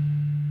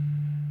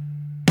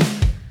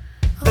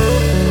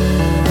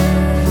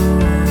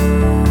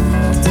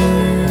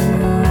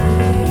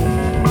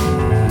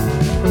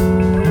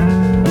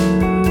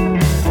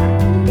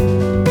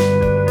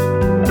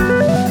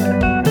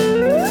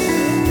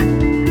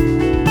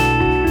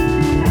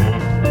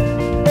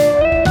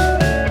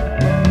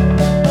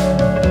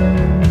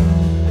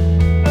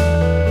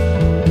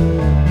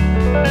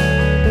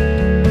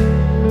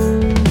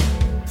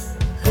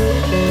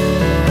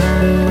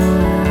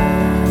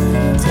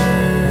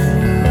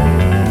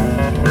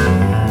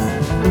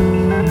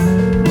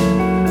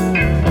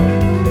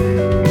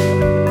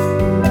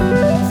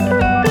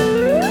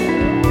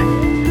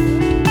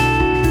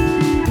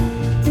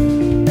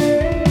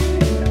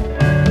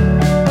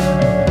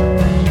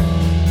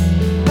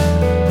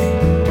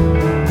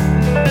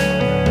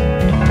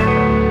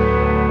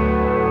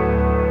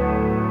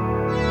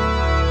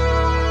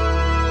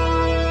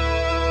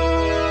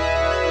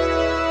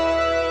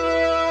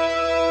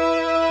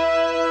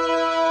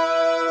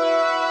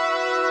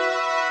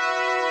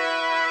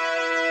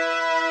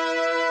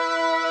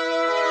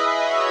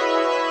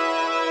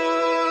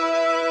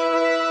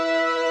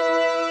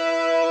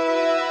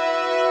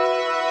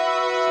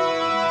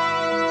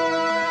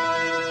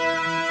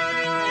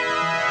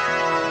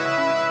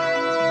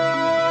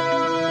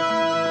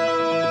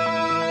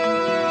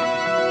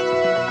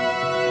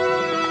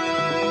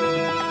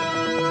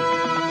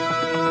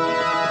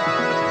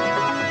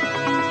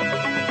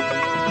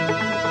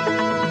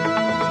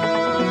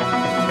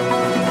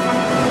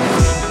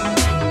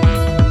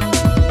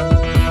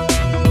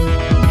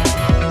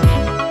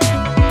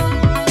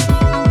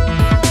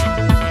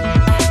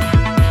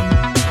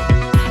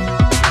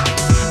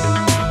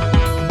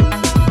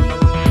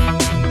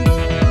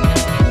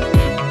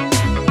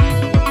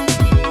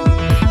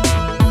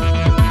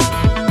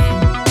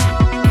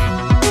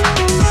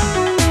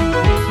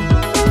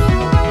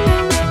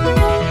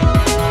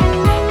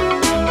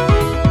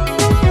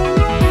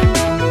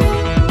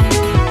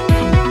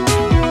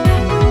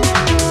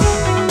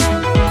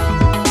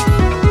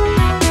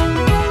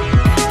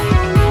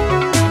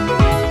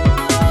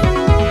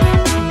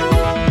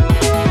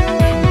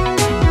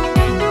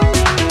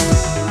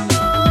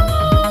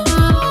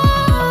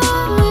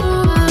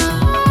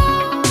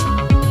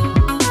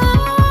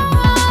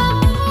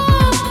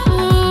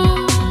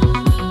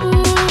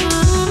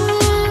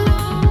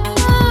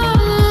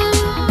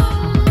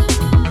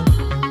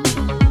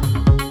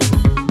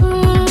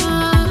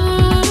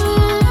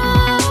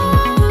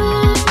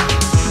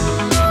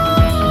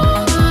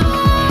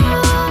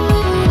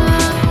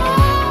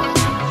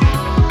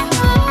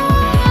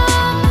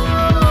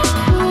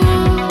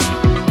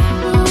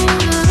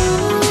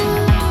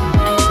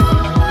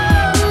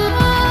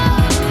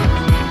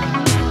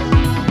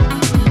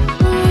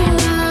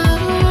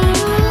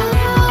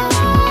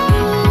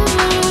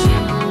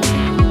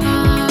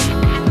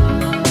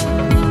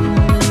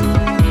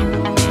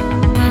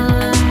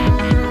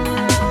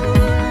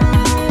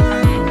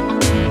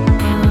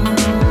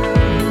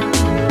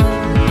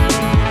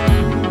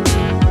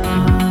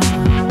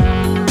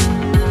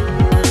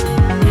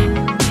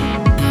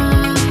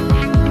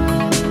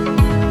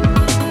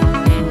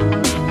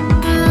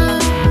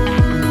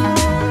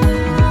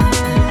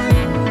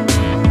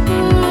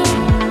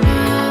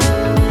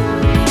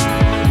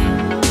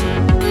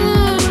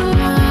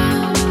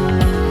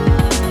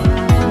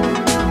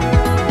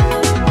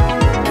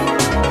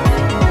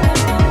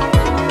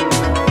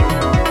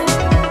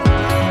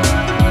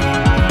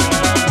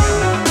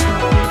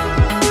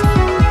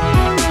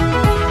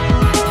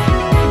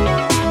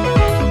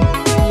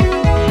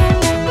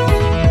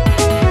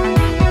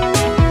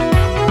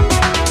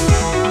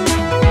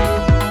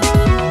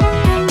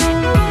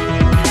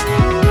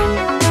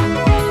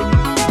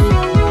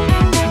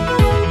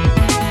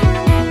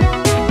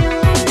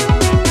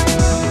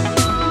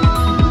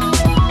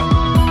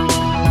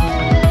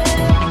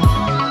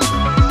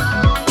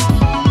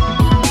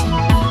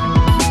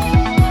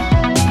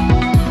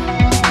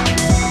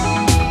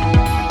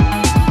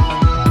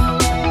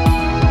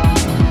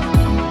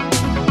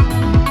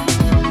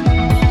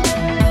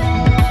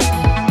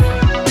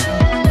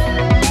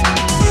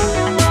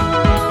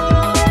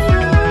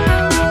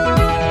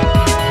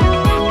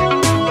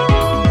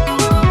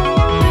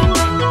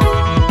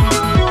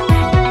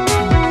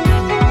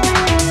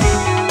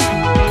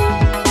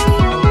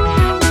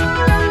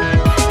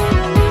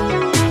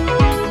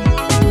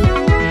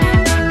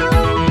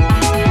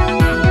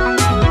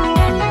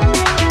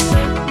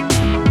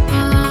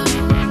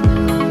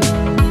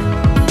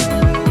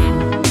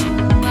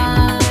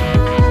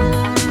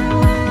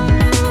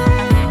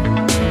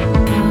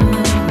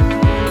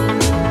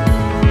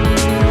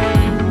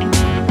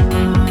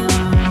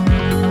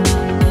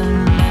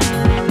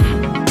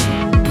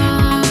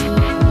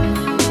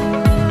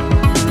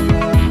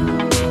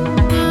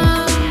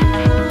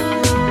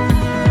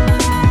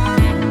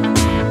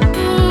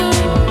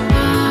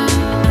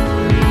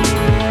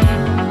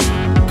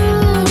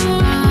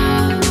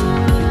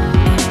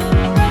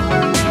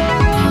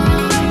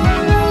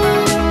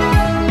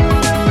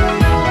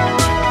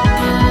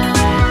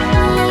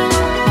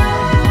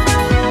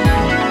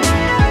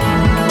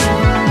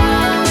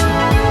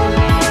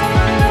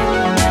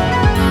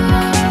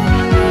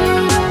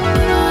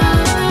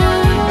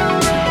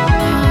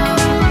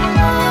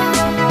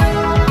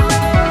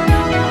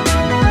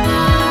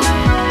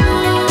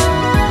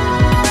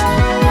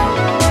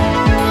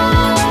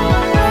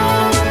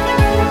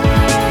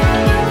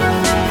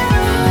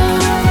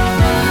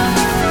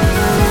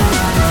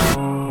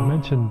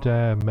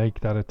 Mike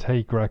that at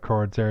Take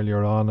Records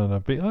earlier on, and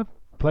I've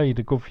played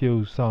a good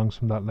few songs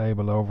from that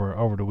label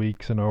over the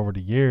weeks and over the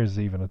years,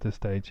 even at this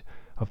stage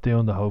of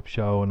doing the Hope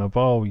Show, and I've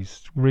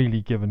always really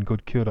given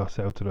good kudos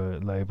out to the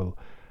label.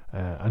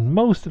 And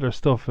most of their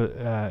stuff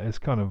is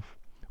kind of,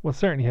 well,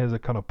 certainly has a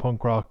kind of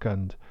punk rock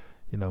and,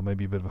 you know,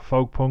 maybe a bit of a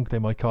folk punk. They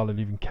might call it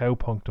even cow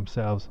punk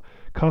themselves.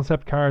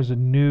 Concept Car is a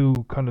new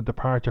kind of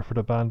departure for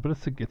the band, but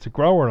it's a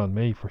grower on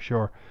me for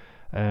sure.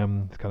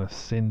 It's kind of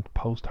synth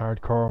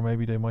post-hardcore,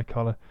 maybe they might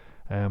call it.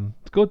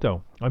 It's good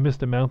though. I Miss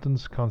the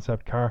Mountains,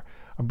 Concept Car,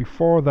 and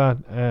before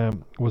that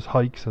was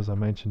Hikes, as I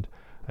mentioned,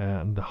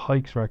 and the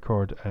Hikes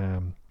record,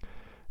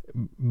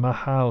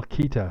 Mahal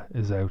Kita,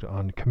 is out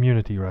on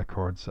Community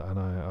Records, and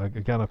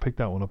I picked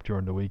that one up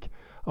during the week.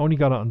 I only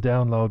got it on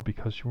download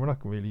because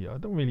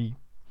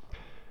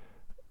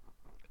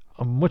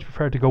I much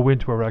prefer to go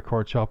into a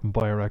record shop and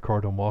buy a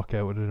record and walk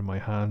out with it in my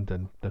hand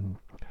than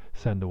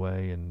send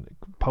away, and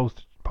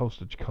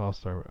postage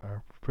costs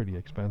are pretty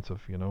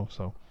expensive, you know,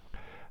 so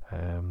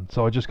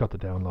I just got the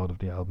download of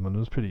the album, and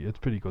it's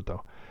pretty good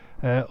though.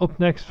 Up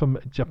next from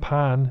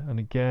Japan, and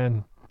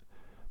again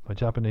my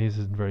Japanese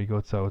isn't very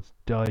good, so it's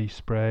Dai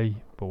Spray,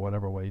 but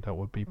whatever way that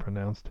would be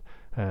pronounced,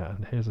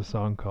 and here's a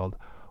song called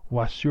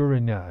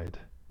Wasurinide.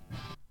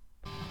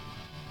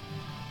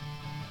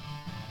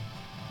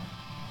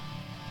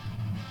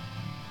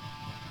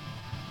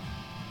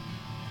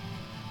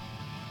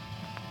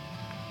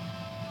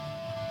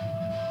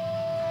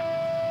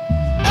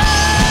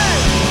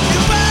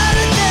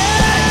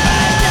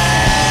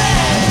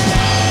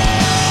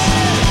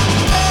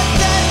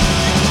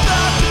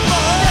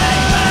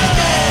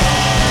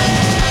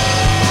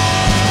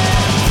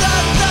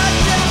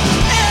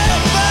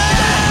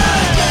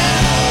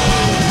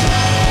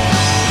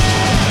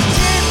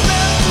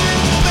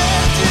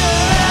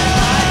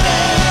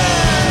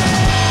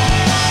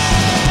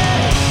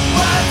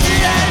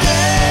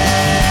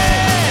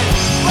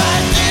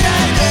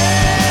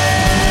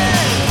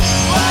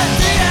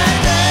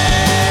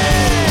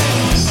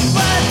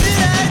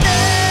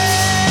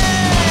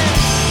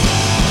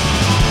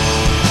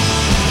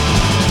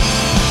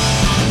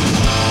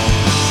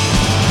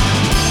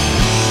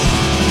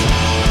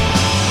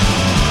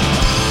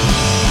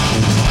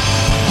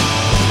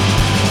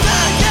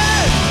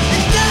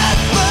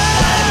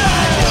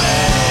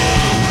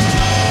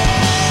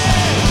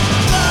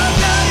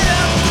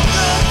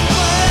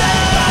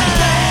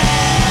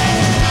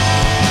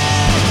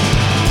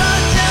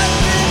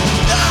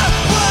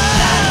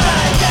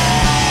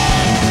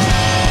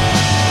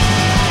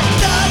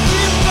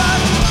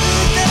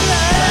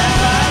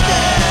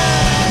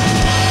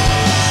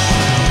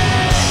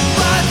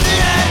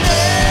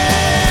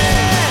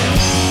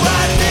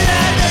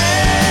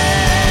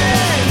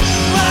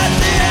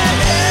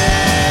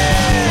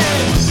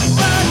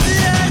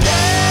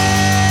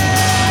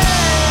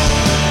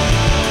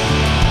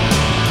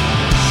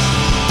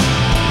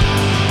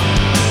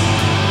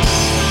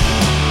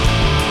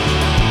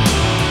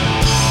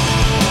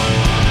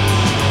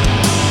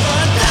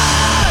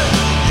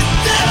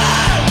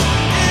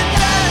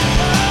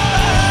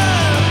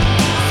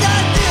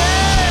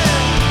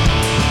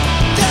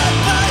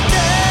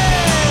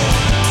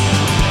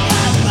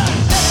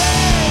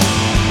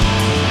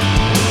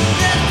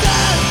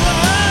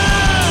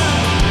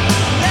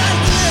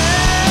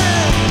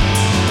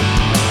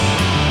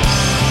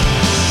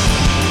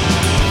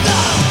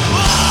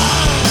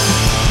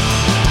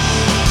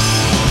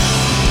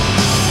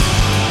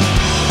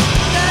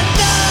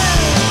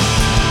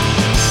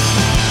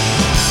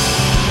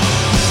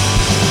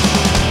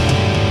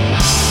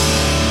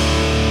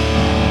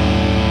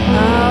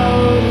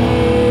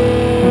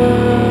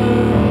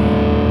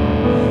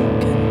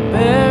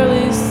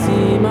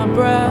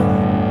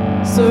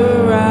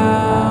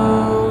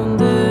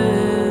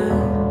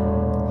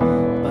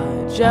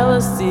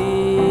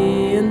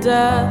 jealousy and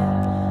death.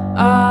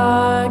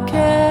 I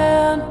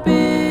can't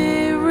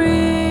be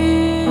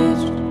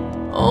reached.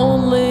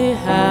 Only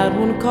had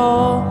one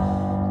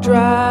call,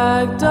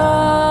 dragged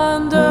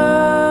underneath,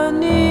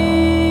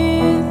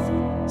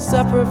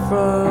 separate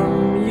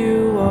from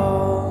you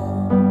all.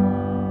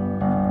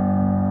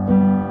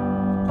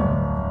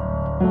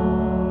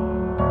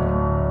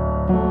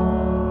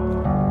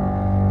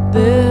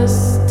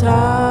 This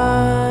time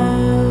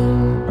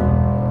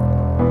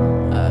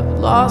I've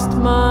lost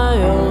my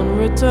own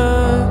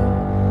return,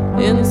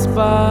 in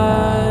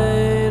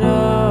spite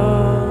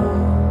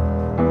of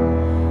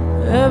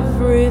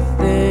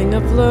everything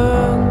I've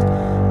learned.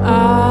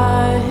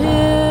 I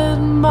hid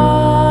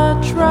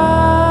my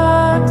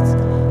tracks,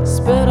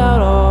 spit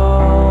out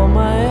all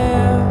my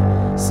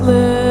air,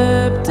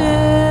 slipped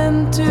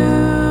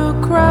into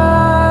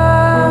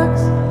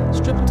cracks,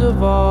 stripped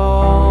of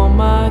all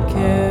my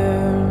cares.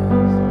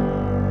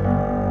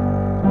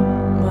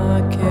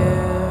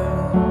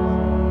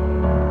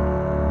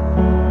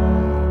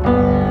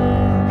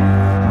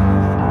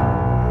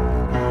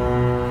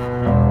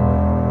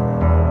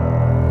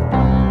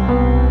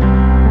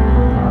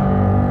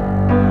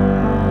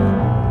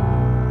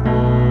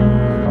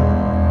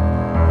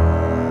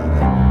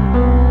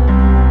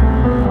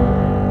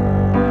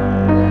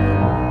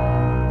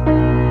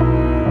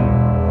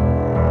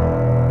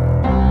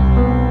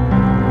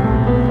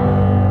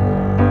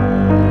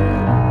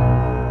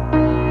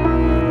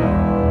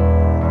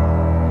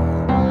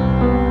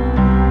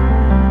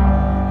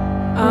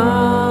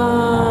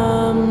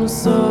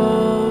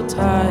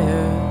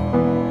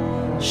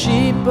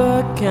 keep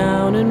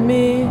accounting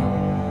me.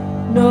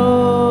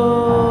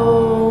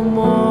 No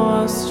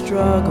more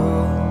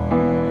struggle,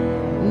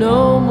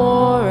 no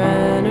more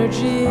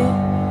energy,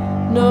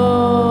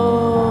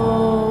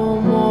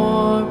 no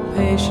more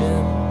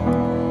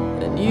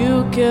patience. And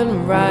you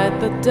can write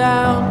that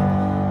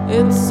down.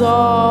 It's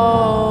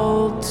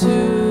all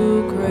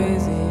too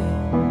crazy,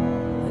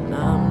 and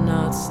I'm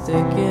not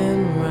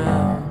sticking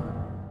around.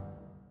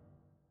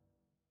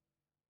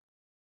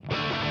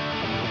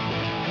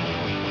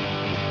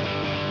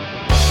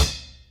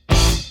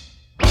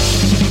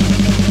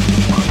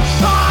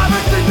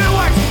 Everything that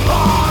works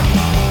wrong.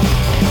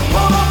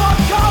 All of our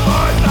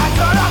covers, I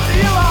turn off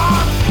the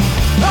alarm.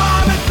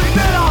 Everything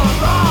that all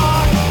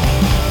wrong.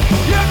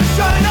 You can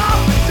shut it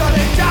off and shut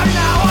it down.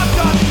 Now I'm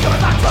done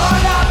because I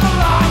turned out the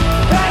light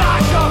and I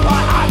shut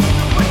my eyes.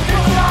 With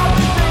this sound,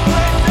 this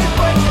English, this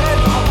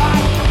witches, all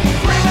right.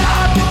 Screaming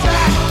out the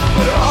track,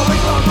 but it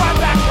always goes right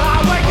back. I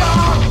wake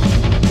up,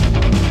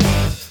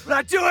 and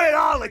I do it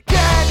all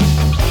again.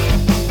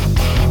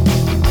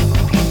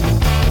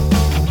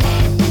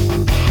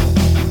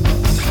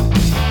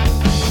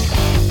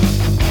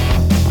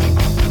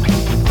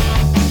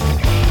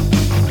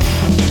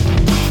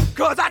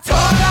 Cause I turned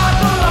out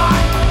the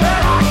light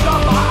and I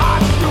shut my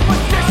eyes.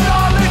 Superstition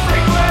on this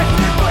English,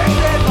 this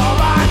witches, all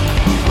right.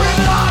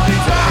 Screaming on the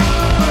track,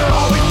 but it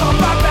always comes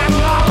right back.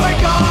 I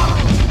wake up,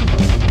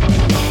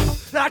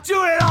 and I do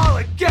it all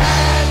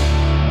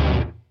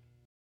again.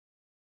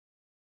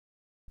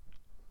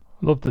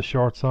 Love the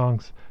short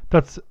songs.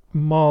 That's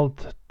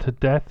Mauled to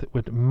Death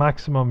with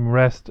Maximum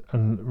Rest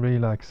and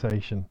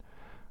Relaxation.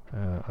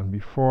 And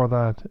before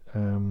that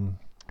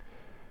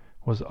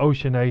was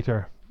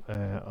Oceanator.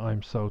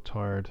 I'm So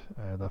Tired,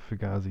 that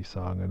Fugazi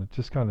song, and it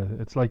just kind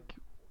of, it's like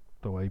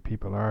the way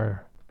people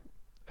are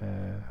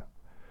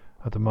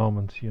at the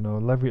moment. You know,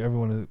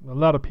 everyone, a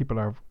lot of people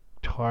are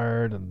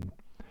tired and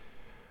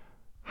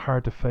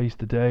hard to face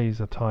the days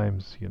at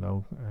times. You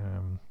know,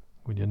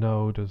 when you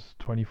know there's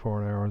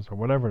 24 hours or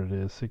whatever it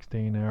is,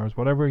 16 hours,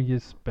 whatever you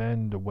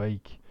spend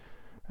awake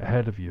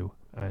ahead of you,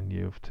 and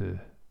you have to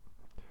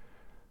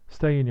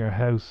stay in your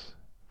house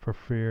for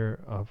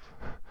fear of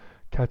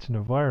catching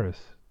a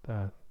virus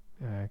that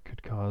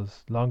could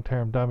cause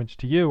long-term damage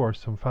to you or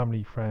some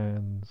family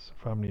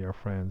or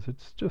friends.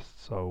 It's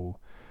just so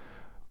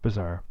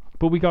bizarre.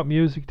 But we got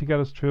music to get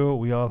us through it.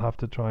 We all have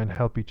to try and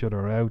help each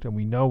other out, and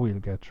we know we'll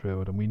get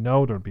through it, and we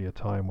know there'll be a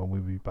time when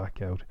we'll be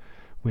back out.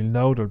 We'll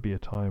know there'll be a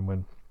time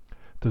when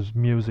there's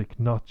music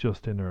not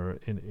just in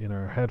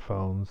our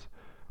headphones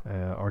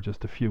or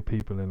just a few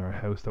people in our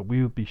house, that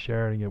we'll be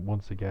sharing it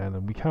once again,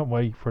 and we can't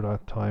wait for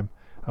that time,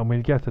 and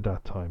we'll get to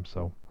that time.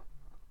 So,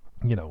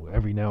 you know,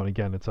 every now and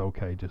again it's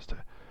okay just to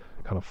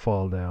kind of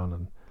fall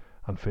down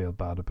and feel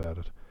bad about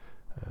it.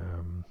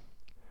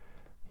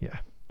 Yeah,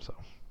 so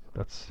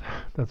that's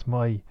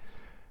my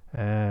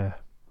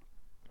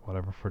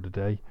whatever for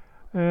today.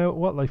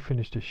 What'll I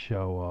finish the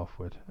show off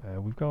with?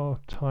 We've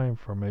got time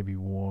for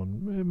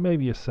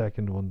maybe a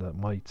second one that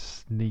might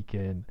sneak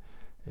in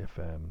if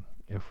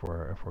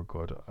we're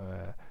good.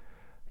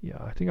 Yeah,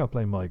 I think I'll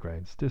play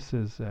Migraines. This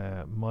is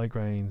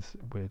Migraines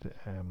with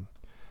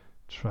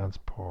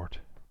Transport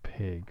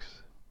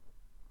Pigs.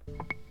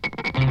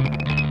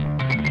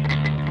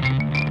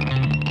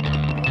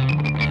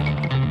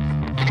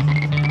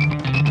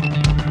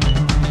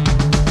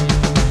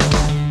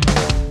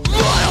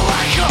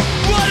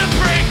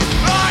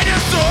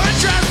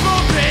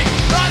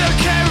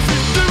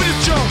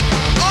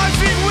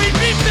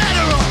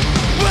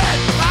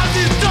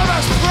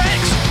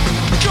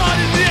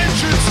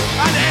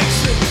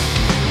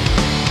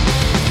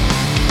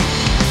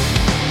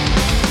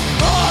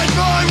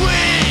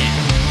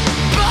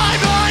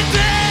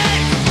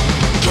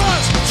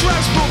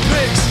 Transport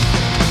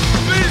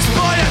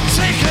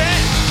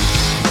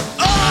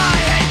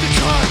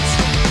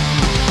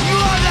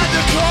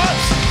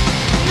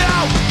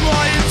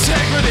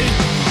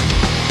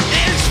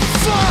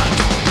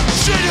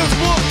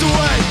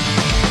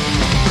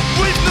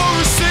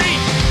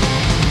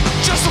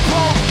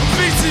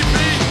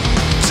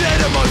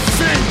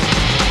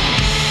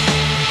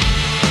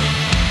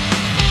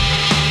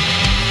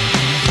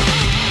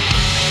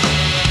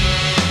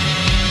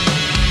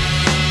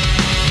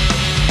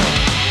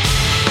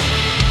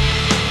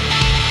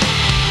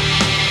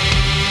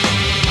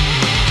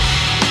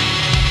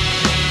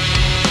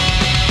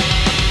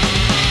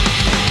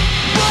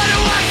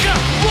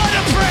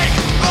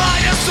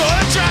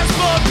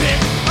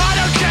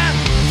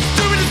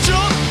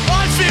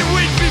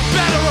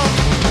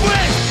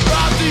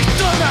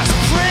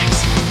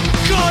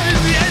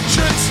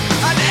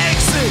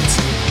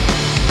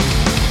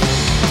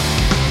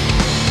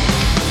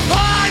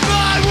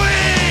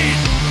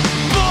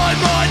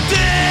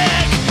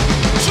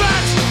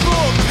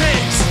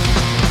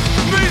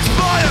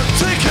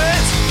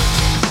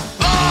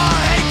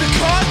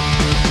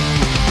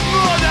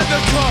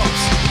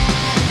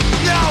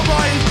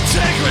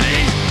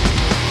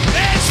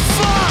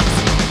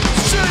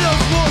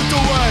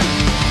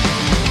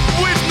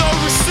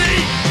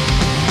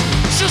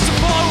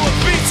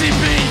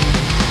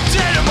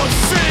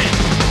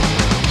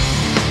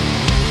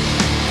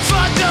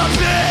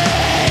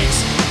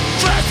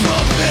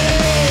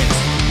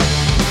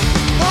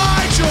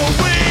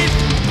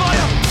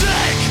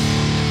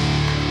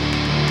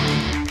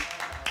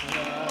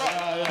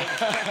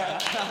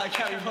I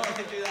can't be bothered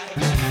to do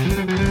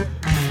that.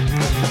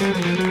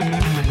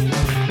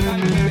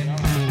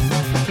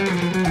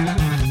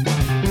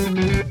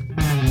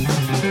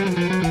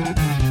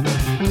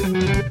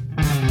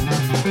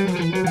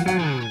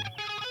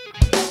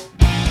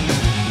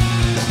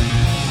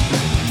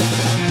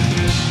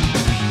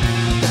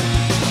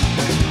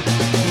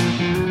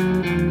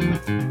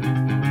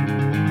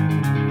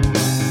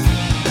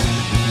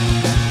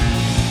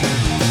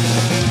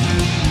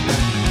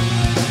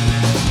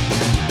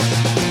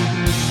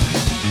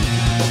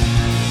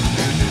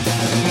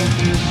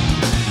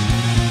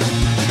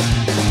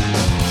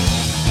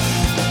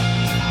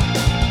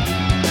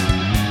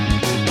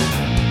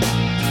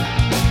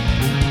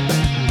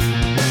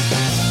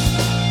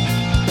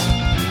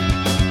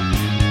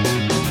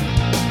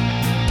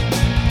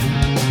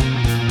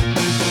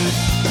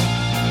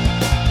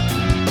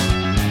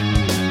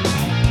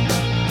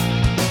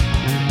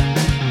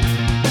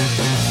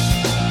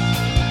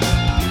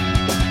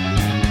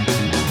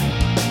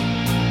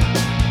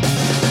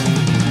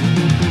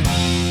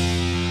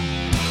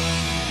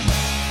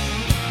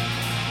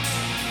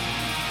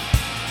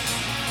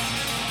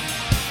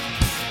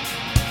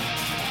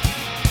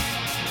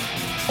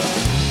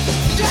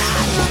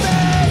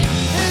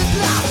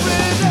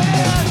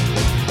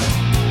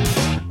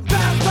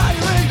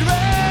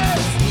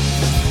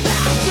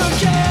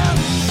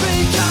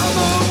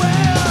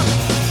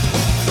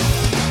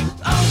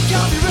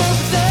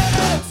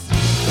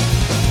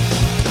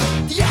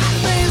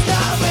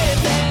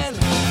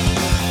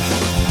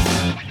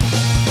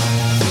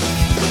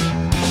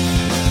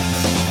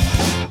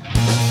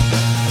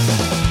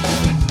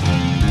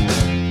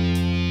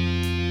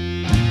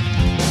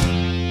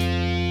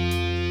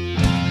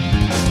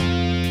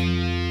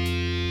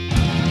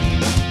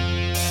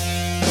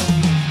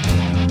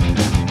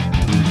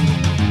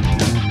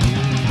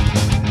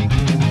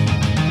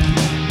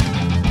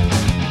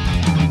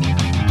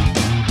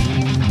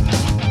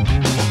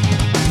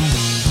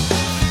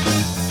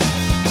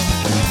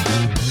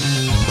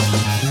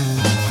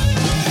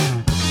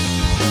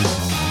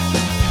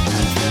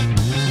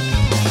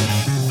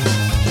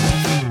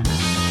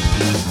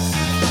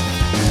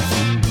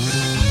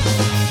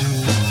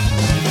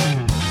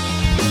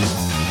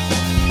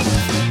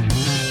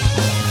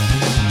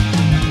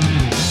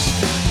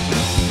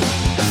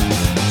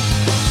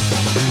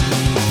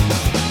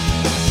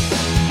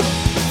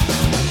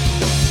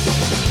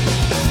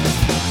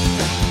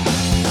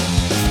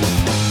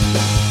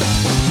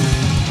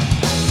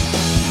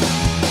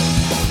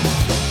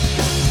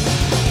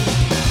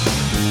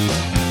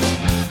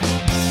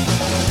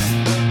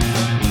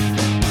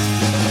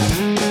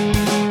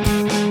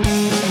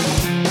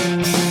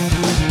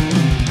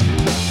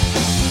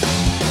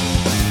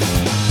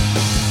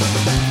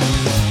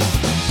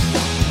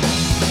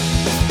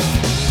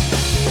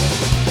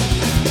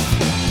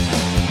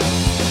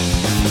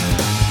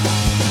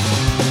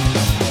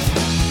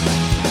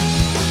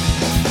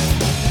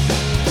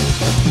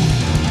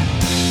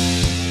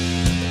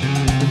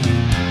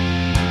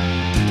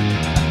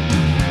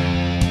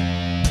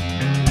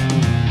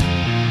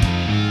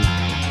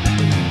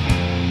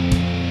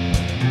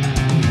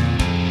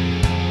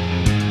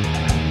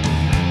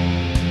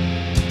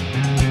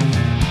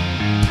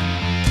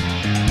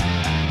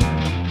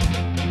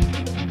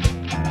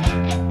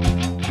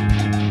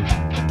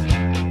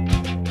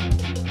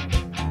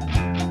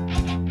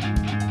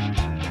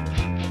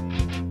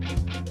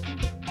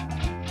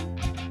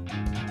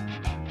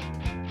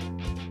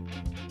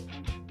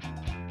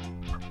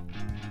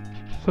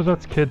 So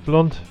that's Kid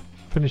Blunt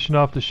finishing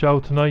off the show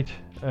tonight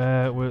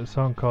with a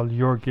song called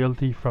You're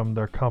Guilty from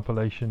their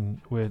compilation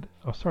with...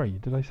 Oh, sorry,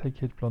 did I say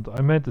Kid Blunt?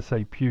 I meant to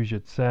say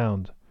Puget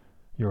Sound,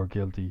 You're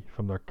Guilty,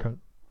 from their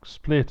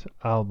split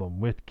album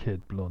with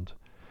Kid Blunt.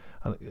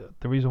 And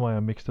the reason why I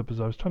mixed up is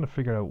I was trying to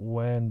figure out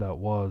when that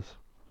was.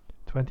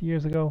 20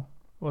 years ago?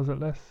 Was it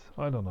less?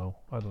 I don't know.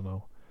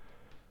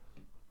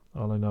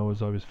 All I know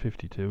is I was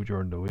 52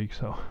 during the week,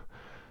 so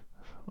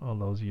all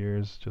those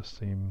years just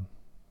seem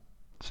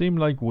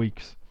like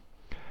weeks.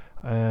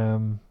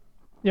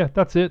 Yeah,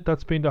 that's it.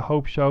 That's been the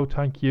Hope Show.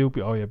 Thank you.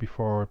 Oh yeah,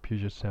 before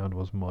Puget Sound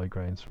was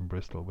Migraines from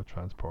Bristol with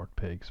Transport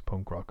Pigs,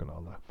 punk rock and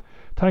all that.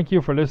 Thank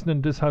you for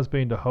listening. This has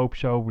been the Hope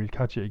Show. We'll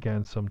catch you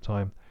again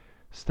sometime.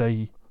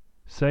 Stay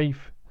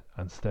safe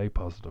and stay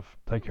positive.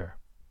 Take care.